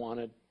 they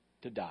wanted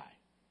to die.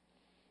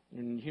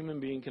 And a human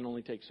being can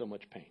only take so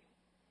much pain.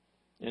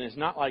 And it's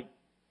not like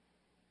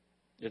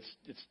it's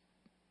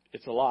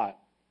a lot.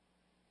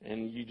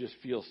 And you just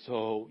feel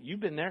so, you've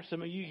been there,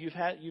 some of you,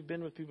 you've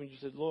been with people and you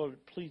said, Lord,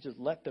 please just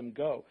let them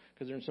go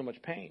because they're in so much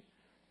pain.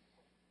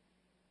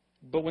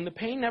 But when the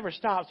pain never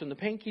stops and the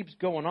pain keeps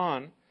going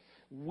on,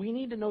 we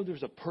need to know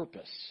there's a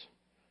purpose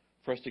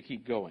for us to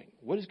keep going.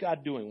 What is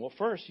God doing? Well,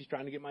 first, He's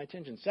trying to get my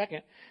attention.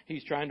 Second,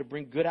 He's trying to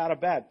bring good out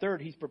of bad.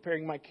 Third, He's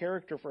preparing my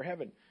character for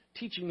heaven,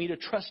 teaching me to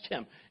trust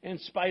Him in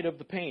spite of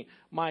the pain.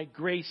 My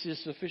grace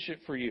is sufficient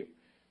for you.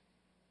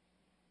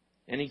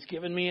 And He's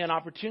given me an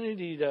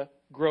opportunity to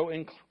grow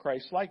in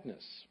Christ's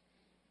likeness.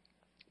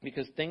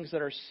 Because things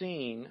that are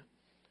seen,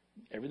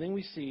 everything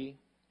we see,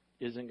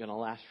 isn't going to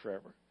last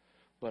forever.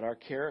 But our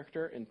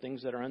character and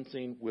things that are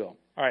unseen will.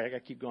 All right, I got to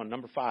keep going.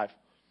 Number 5.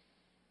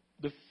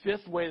 The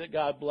fifth way that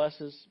God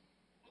blesses,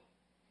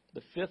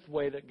 the fifth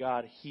way that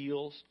God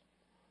heals,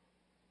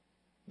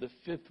 the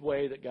fifth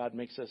way that God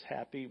makes us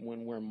happy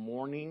when we're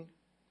mourning,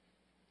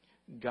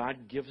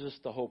 God gives us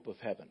the hope of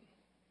heaven.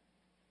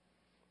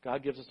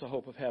 God gives us the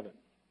hope of heaven.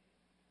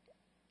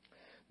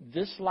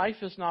 This life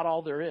is not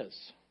all there is.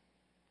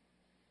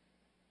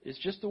 It's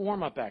just a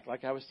warm-up act,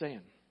 like I was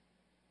saying.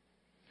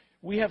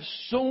 We have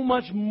so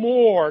much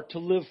more to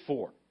live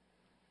for.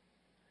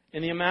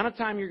 And the amount of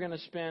time you're going to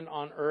spend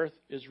on earth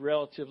is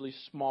relatively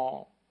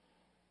small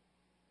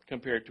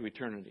compared to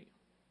eternity.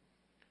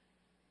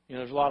 You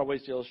know, there's a lot of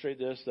ways to illustrate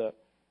this. The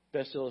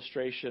best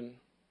illustration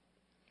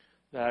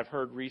that I've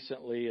heard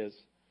recently is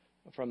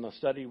from the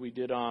study we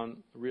did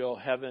on real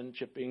heaven.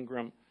 Chip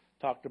Ingram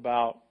talked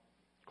about,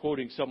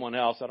 quoting someone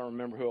else, I don't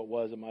remember who it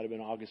was, it might have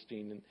been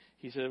Augustine, and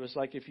he said it was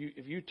like if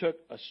you took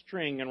a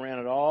string and ran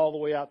it all the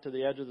way out to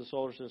the edge of the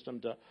solar system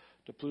to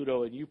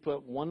Pluto, and you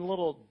put one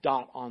little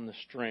dot on the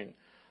string.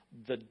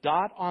 The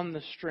dot on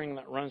the string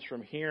that runs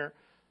from here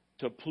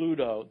to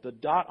Pluto, the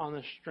dot on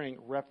the string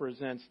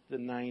represents the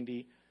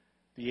 90,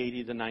 the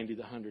 80, the 90,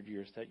 the 100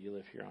 years that you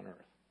live here on earth.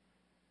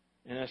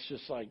 And it's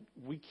just like,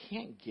 we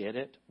can't get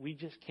it. We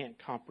just can't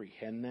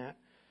comprehend that.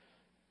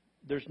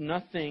 There's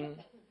nothing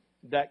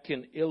that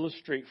can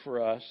illustrate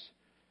for us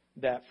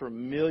that for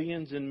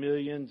millions and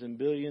millions and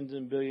billions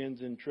and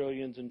billions and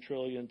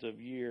trillions of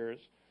years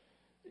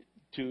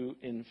to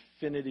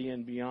infinity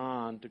and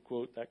beyond, to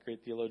quote that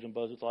great theologian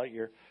Buzz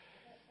Lightyear,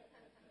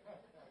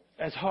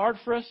 it's hard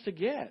for us to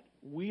get.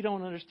 We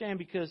don't understand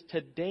because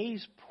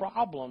today's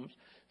problems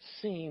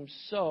seem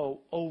so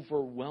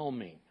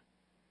overwhelming.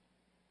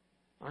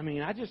 I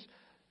mean,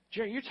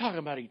 Jerry, you're talking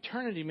about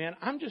eternity, man.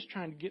 I'm just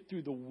trying to get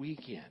through the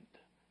weekend.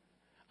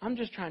 I'm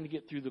just trying to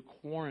get through the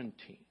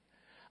quarantine.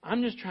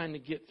 I'm just trying to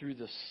get through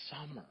the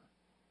summer.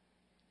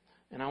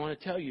 And I want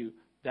to tell you,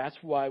 that's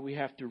why we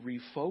have to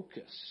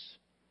refocus.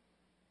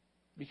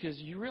 Because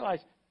you realize,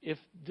 if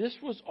this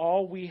was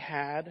all we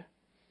had,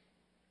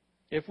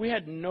 if we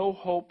had no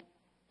hope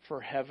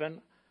for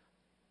heaven,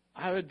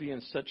 I would be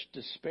in such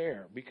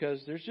despair.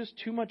 Because there's just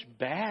too much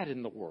bad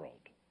in the world.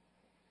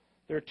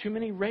 There are too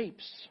many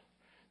rapes.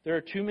 There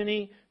are too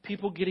many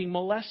people getting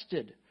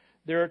molested.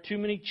 There are too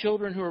many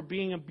children who are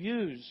being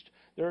abused.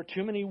 There are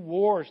too many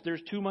wars.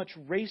 There's too much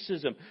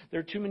racism.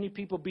 There are too many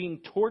people being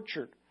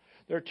tortured.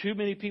 There are too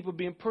many people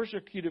being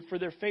persecuted for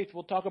their faith.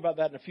 We'll talk about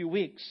that in a few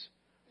weeks.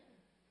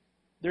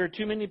 There are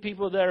too many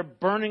people that are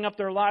burning up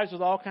their lives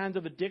with all kinds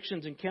of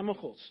addictions and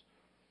chemicals.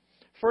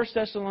 1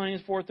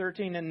 Thessalonians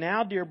 4:13, and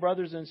now, dear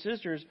brothers and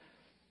sisters,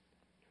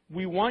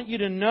 we want you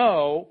to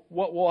know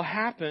what will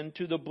happen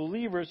to the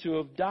believers who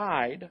have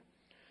died,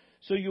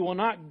 so you will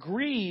not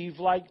grieve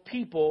like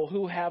people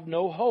who have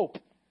no hope.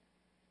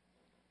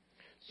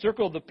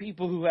 Circle the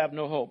people who have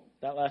no hope.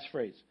 That last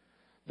phrase.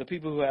 The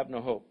people who have no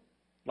hope.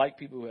 Like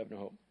people who have no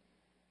hope.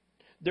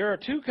 There are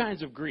two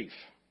kinds of grief.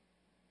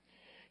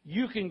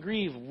 You can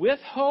grieve with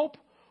hope,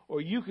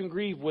 or you can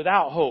grieve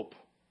without hope.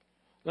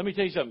 Let me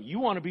tell you something. You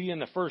want to be in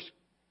the first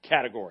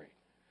category.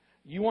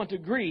 You want to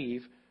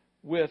grieve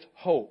with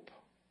hope.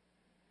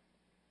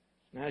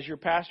 Now, as your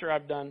pastor,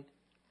 I've done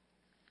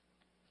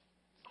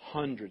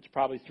hundreds,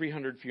 probably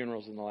 300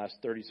 funerals in the last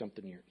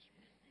 30-something years.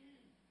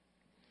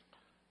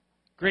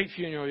 Great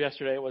funeral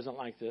yesterday. It wasn't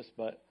like this,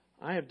 but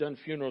I have done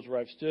funerals where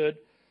I've stood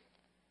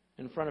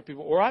in front of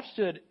people, or I've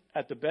stood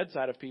at the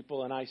bedside of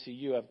people in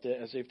ICU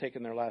as they've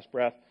taken their last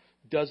breath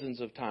dozens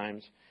of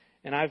times.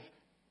 And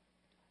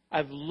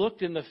I've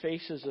looked in the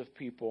faces of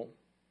people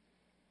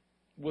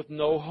with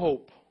no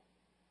hope.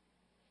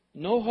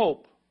 No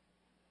hope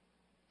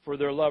for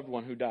their loved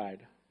one who died.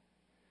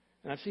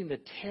 And I've seen the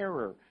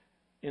terror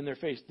in their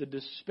face, the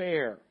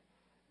despair,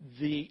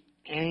 the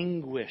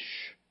anguish.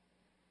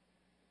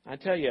 I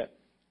tell you,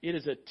 it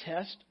is a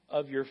test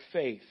of your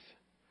faith.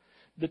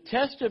 The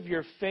test of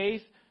your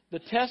faith, the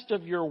test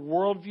of your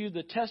worldview,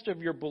 the test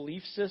of your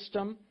belief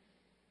system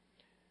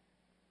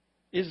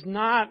is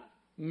not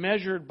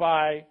measured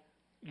by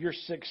your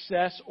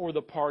success or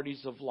the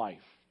parties of life.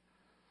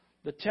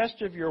 The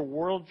test of your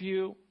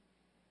worldview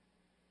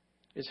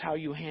is how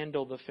you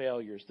handle the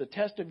failures. The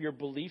test of your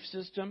belief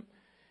system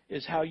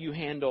is how you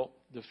handle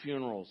the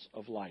funerals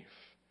of life.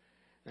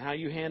 And how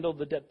you handle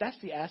the death. That's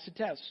the acid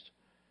test.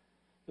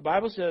 The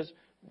Bible says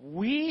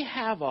we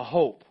have a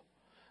hope.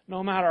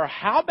 No matter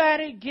how bad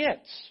it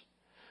gets,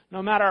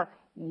 no matter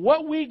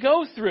what we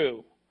go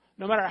through,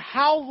 no matter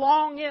how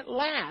long it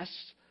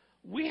lasts,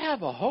 we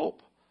have a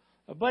hope.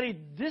 Buddy,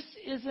 this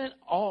isn't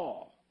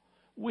all.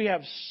 We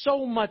have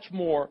so much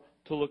more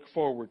to look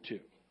forward to.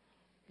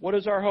 What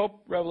is our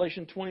hope?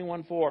 Revelation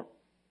 21:4.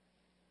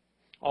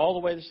 All the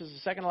way, this is the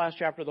second to last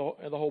chapter of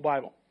the whole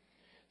Bible.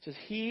 It says,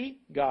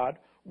 He, God,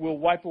 will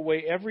wipe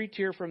away every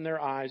tear from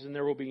their eyes, and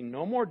there will be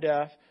no more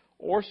death,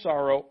 or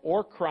sorrow,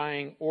 or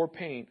crying, or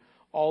pain.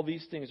 All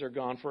these things are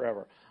gone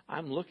forever.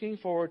 I'm looking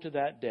forward to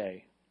that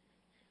day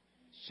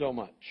so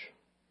much.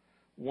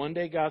 One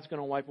day God's going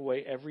to wipe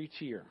away every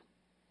tear.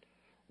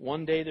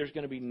 One day there's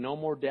going to be no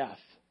more death.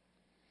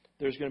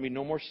 There's going to be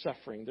no more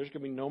suffering. There's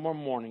going to be no more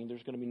mourning.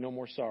 There's going to be no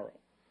more sorrow.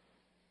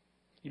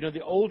 You know,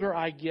 the older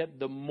I get,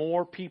 the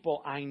more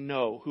people I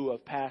know who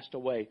have passed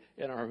away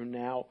and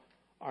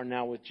are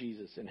now with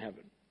Jesus in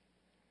heaven.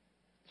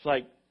 It's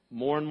like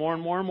more and more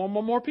and more and more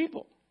and more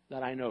people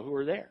that I know who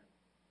are there.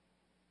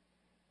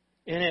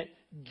 And it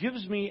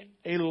gives me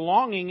a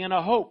longing and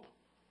a hope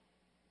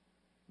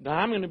that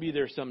I'm going to be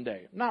there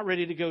someday. I'm not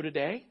ready to go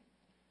today.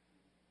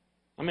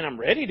 I mean, I'm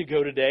ready to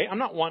go today. I'm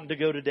not wanting to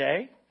go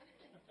today.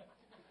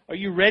 Are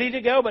you ready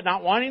to go but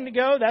not wanting to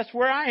go? That's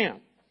where I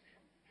am.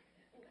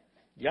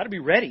 You got to be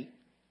ready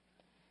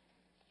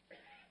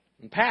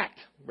and packed,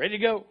 ready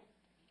to go.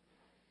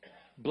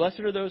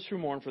 Blessed are those who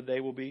mourn, for they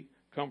will be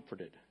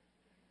comforted.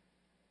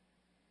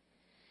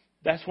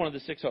 That's one of the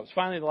 6 hopes.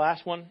 Finally, the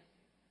last one.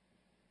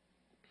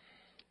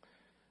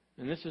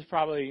 And this is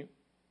probably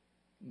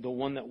the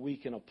one that we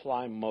can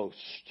apply most.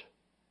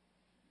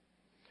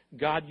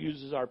 God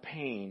uses our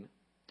pain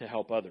to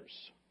help others.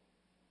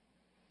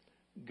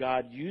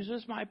 God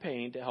uses my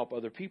pain to help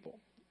other people.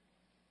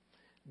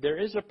 There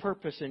is a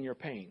purpose in your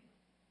pain.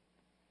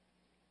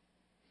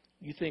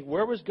 You think,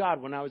 where was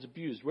God when I was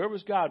abused? Where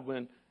was God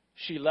when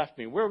she left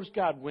me? Where was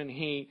God when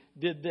he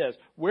did this?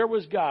 Where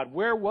was God?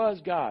 Where was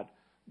God?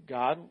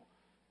 God,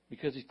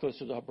 because he's close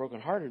to the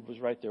brokenhearted, was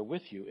right there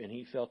with you, and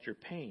he felt your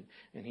pain.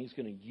 And he's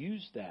going to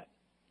use that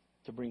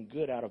to bring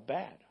good out of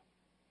bad.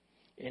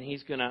 And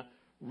he's going to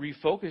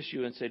refocus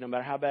you and say, no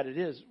matter how bad it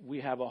is,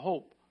 we have a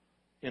hope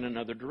in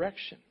another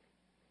direction.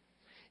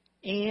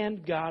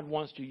 And God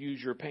wants to use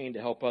your pain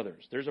to help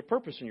others. There's a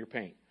purpose in your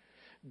pain.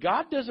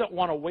 God doesn't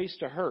want to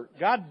waste a hurt.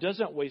 God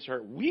doesn't waste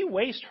hurt. We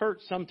waste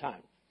hurt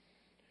sometimes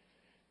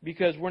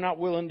because we're not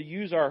willing to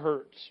use our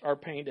hurts, our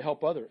pain, to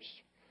help others.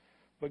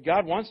 But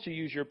God wants to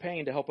use your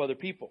pain to help other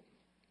people.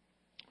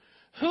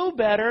 Who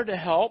better to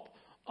help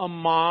a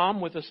mom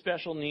with a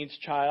special needs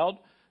child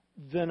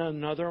than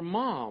another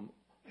mom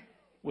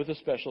with a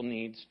special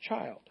needs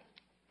child?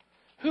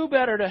 Who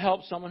better to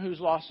help someone who's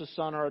lost a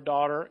son or a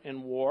daughter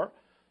in war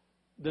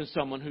than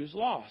someone who's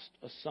lost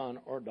a son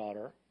or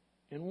daughter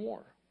in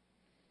war?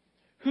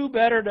 Who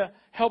better to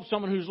help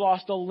someone who's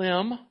lost a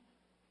limb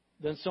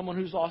than someone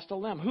who's lost a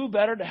limb? Who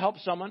better to help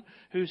someone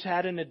who's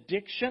had an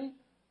addiction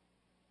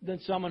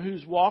than someone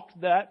who's walked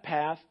that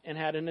path and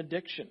had an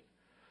addiction?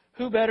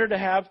 Who better to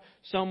help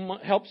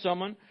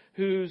someone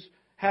who's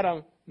had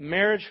a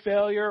marriage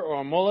failure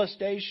or a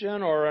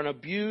molestation or an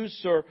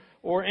abuse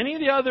or any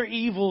of the other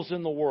evils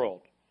in the world?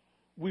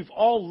 We've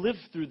all lived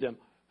through them.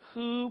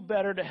 Who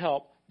better to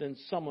help than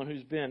someone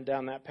who's been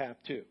down that path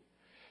too?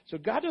 So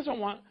God doesn't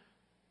want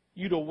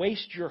you to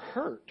waste your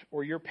hurt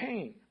or your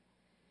pain.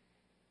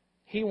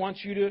 He wants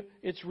you to,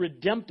 it's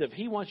redemptive.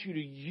 He wants you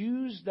to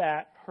use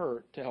that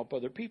hurt to help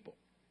other people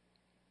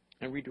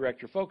and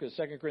redirect your focus.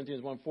 2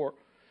 Corinthians 1:4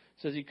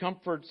 says he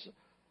comforts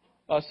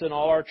us in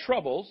all our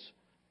troubles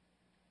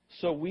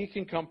so we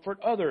can comfort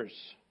others.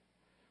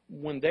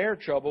 When they're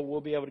troubled,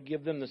 we'll be able to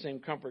give them the same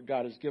comfort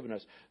God has given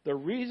us. The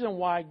reason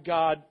why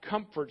God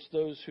comforts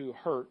those who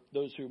hurt,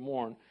 those who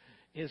mourn,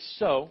 is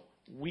so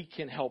we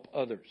can help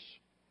others.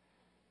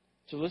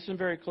 So listen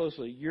very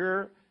closely.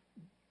 Your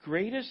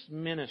greatest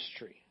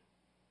ministry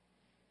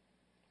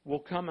will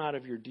come out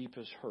of your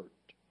deepest hurt,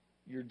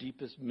 your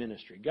deepest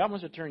ministry. God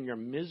wants to turn your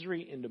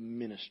misery into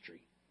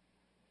ministry.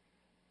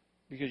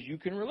 Because you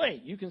can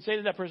relate. You can say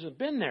to that person,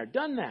 been there,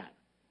 done that.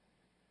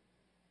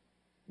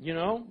 You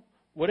know,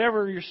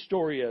 whatever your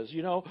story is.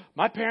 You know,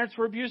 my parents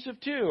were abusive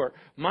too. Or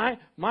my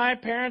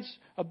parents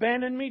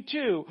abandoned me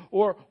too.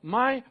 Or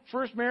my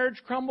first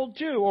marriage crumbled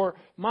too. Or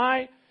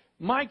my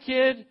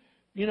kid,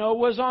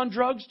 was on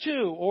drugs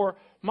too. Or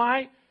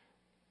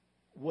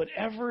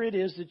whatever it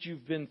is that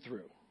you've been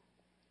through.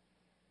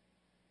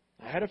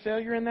 I had a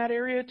failure in that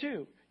area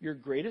too. Your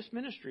greatest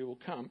ministry will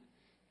come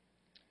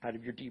out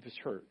of your deepest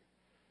hurt.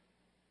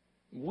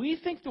 We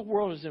think the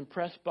world is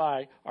impressed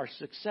by our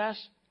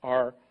success,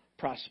 our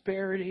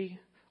prosperity,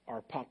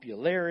 our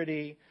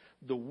popularity.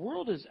 The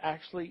world is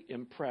actually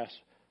impressed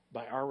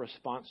by our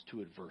response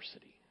to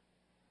adversity.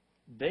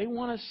 They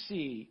want to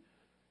see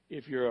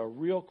if you're a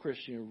real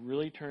Christian who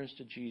really turns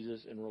to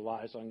Jesus and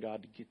relies on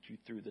God to get you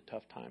through the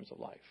tough times of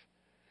life.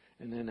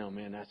 And then, oh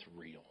man, that's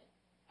real.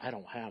 I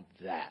don't have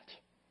that.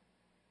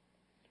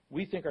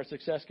 We think our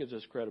success gives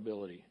us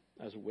credibility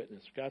as a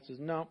witness. God says,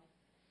 no.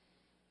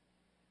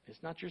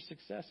 It's not your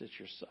success, it's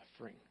your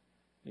suffering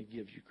that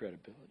gives you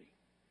credibility.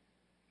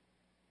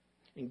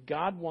 And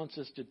God wants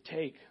us to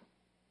take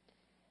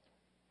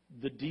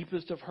the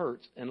deepest of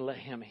hurts and let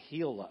Him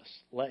heal us.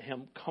 Let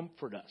Him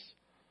comfort us.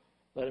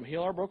 Let Him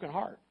heal our broken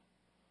heart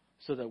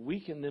so that we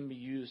can then be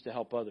used to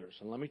help others.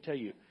 And let me tell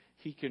you,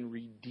 He can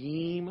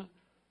redeem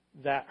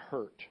that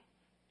hurt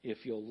if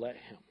you'll let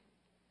Him.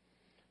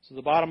 So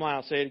the bottom line,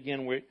 I'll say it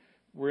again,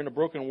 we're in a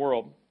broken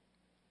world.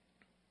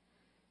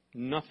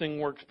 Nothing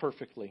works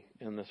perfectly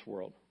in this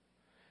world.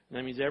 And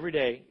that means every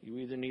day you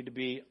either need to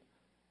be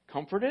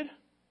comforted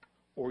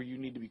or you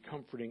need to be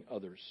comforting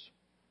others.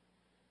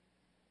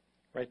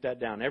 Write that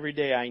down. Every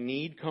day I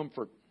need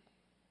comfort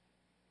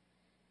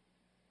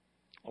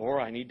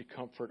or I need to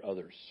comfort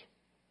others.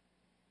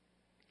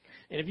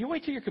 And if you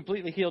wait till you're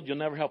completely healed, you'll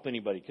never help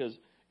anybody because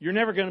you're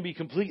never going to be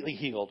completely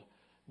healed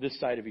this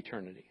side of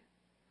eternity.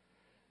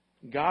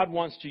 God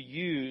wants to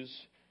use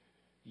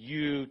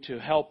you to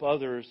help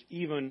others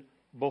even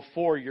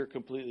before you're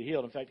completely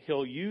healed. In fact,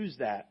 He'll use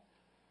that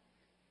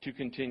to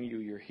continue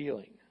your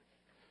healing.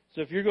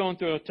 So if you're going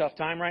through a tough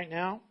time right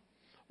now,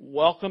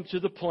 welcome to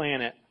the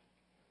planet.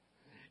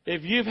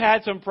 If you've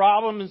had some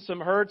problems and some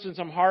hurts and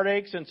some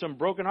heartaches and some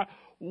broken hearts,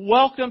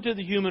 welcome to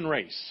the human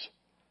race.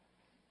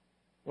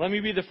 Let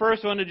me be the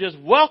first one to just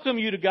welcome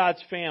you to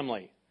God's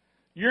family.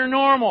 You're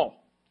normal.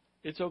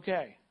 It's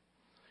okay.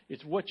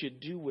 It's what you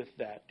do with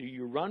that. Do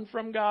you run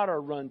from God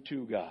or run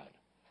to God?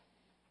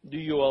 Do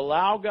you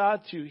allow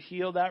God to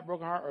heal that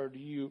broken heart or do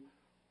you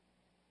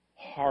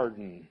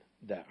harden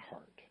that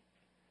heart?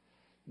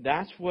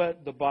 That's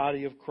what the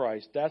body of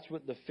Christ, that's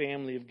what the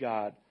family of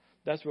God,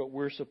 that's what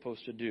we're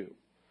supposed to do.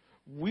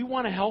 We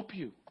want to help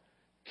you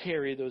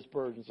carry those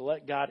burdens.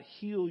 Let God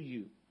heal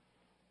you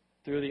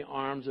through the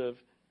arms of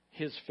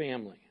His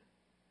family.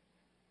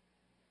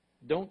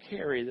 Don't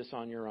carry this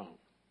on your own.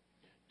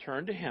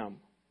 Turn to Him.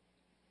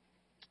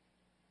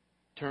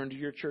 Turn to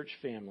your church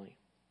family.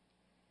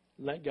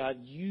 Let God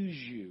use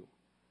you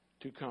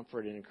to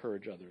comfort and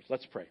encourage others.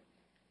 Let's pray.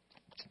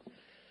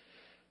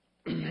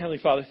 Heavenly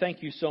Father,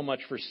 thank you so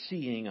much for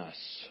seeing us.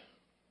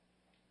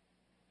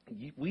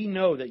 We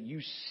know that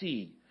you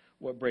see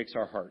what breaks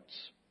our hearts.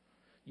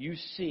 You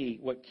see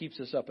what keeps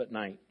us up at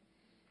night.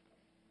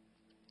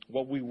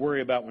 What we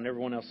worry about when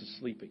everyone else is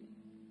sleeping.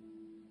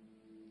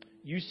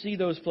 You see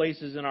those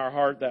places in our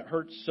heart that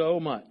hurt so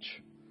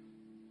much.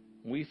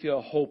 We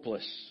feel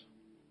hopeless.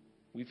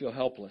 We feel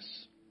helpless.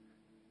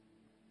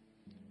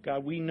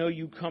 God, we know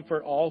you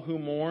comfort all who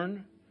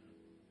mourn.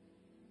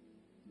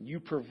 You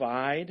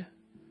provide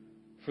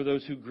for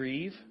those who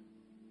grieve.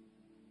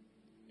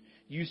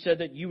 You said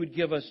that you would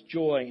give us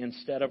joy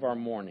instead of our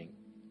mourning.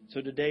 So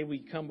today we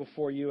come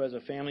before you as a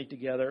family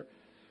together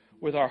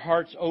with our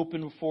hearts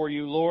open before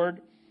you.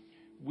 Lord,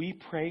 we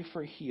pray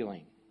for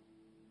healing.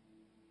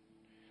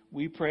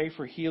 We pray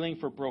for healing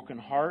for broken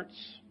hearts.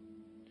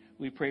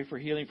 We pray for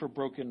healing for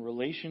broken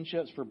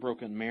relationships, for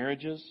broken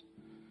marriages.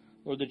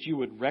 Lord, that you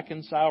would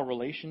reconcile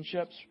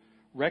relationships,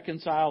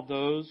 reconcile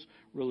those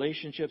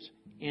relationships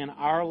in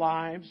our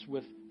lives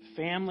with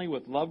family,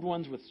 with loved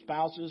ones, with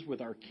spouses, with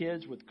our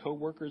kids, with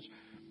coworkers,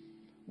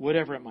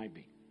 whatever it might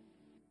be.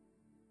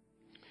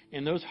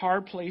 In those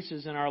hard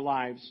places in our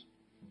lives,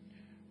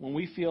 when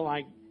we feel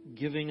like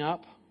giving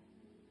up,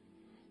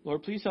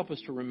 Lord, please help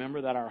us to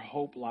remember that our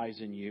hope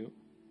lies in you.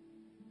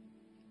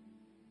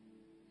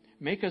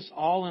 Make us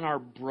all in our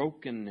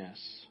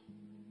brokenness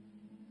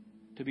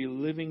to be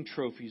living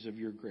trophies of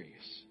your grace.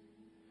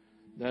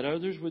 That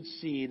others would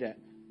see that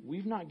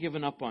we've not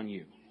given up on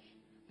you.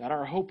 That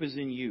our hope is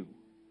in you.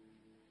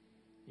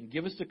 And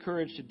give us the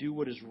courage to do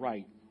what is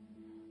right,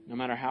 no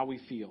matter how we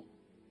feel.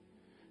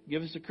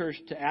 Give us the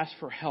courage to ask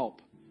for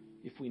help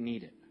if we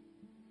need it.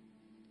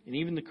 And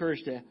even the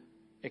courage to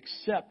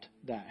accept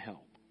that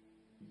help.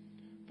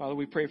 Father,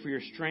 we pray for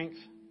your strength.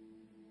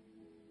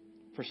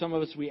 For some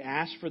of us, we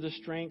ask for the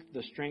strength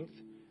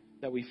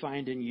that we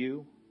find in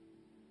you.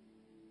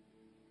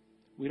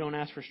 We don't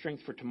ask for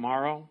strength for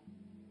tomorrow,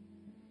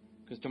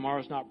 because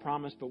tomorrow's not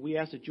promised, but we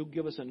ask that you'll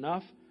give us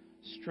enough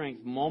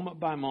strength moment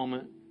by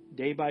moment,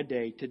 day by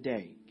day,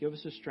 today. Give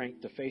us the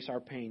strength to face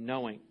our pain,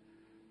 knowing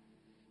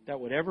that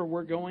whatever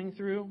we're going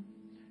through,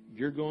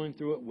 you're going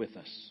through it with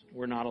us.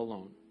 We're not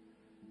alone.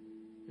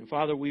 And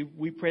Father, we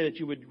pray that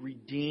you would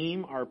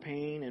redeem our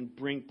pain and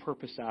bring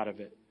purpose out of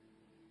it.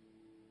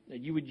 That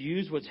you would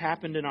use what's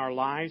happened in our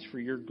lives for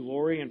your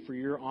glory and for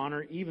your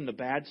honor, even the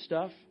bad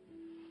stuff.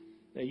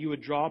 That you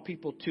would draw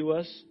people to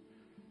us,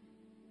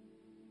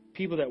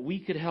 people that we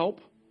could help,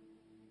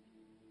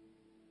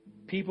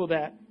 People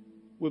that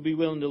would be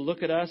willing to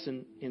look at us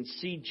and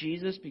see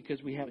Jesus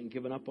because we haven't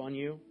given up on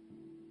you.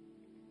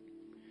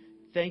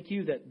 Thank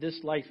you that this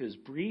life is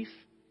brief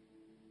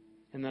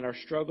and that our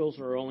struggles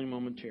are only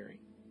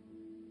momentary.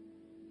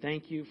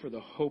 Thank you for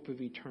the hope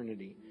of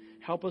eternity.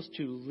 Help us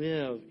to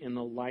live in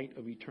the light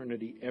of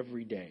eternity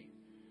every day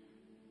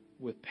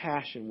with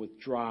passion, with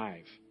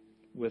drive,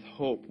 with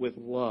hope, with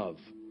love,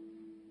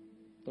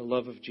 the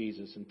love of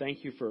Jesus. And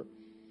thank you for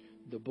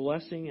the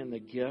blessing and the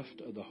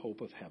gift of the hope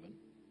of heaven.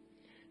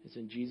 It's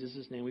in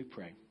Jesus' name we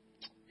pray.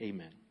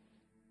 Amen.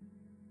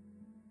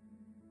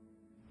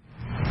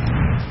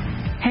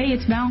 Hey,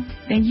 it's Mel.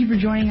 Thank you for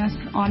joining us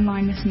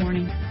online this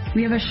morning.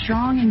 We have a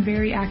strong and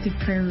very active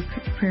prayer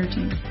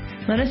team.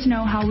 Let us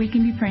know how we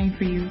can be praying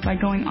for you by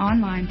going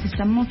online to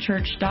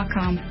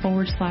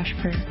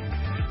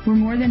seminolechurch.com/prayer. We're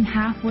more than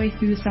halfway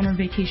through the summer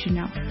vacation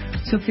now,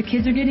 so if the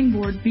kids are getting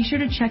bored, be sure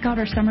to check out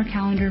our summer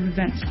calendar of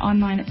events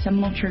online at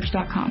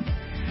seminolechurch.com.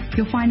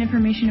 You'll find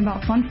information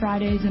about Fun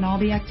Fridays and all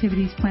the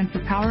activities planned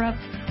for Power Up,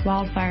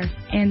 Wildfire,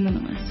 and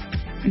Limitless.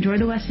 Enjoy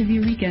the rest of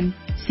your weekend.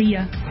 See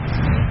ya.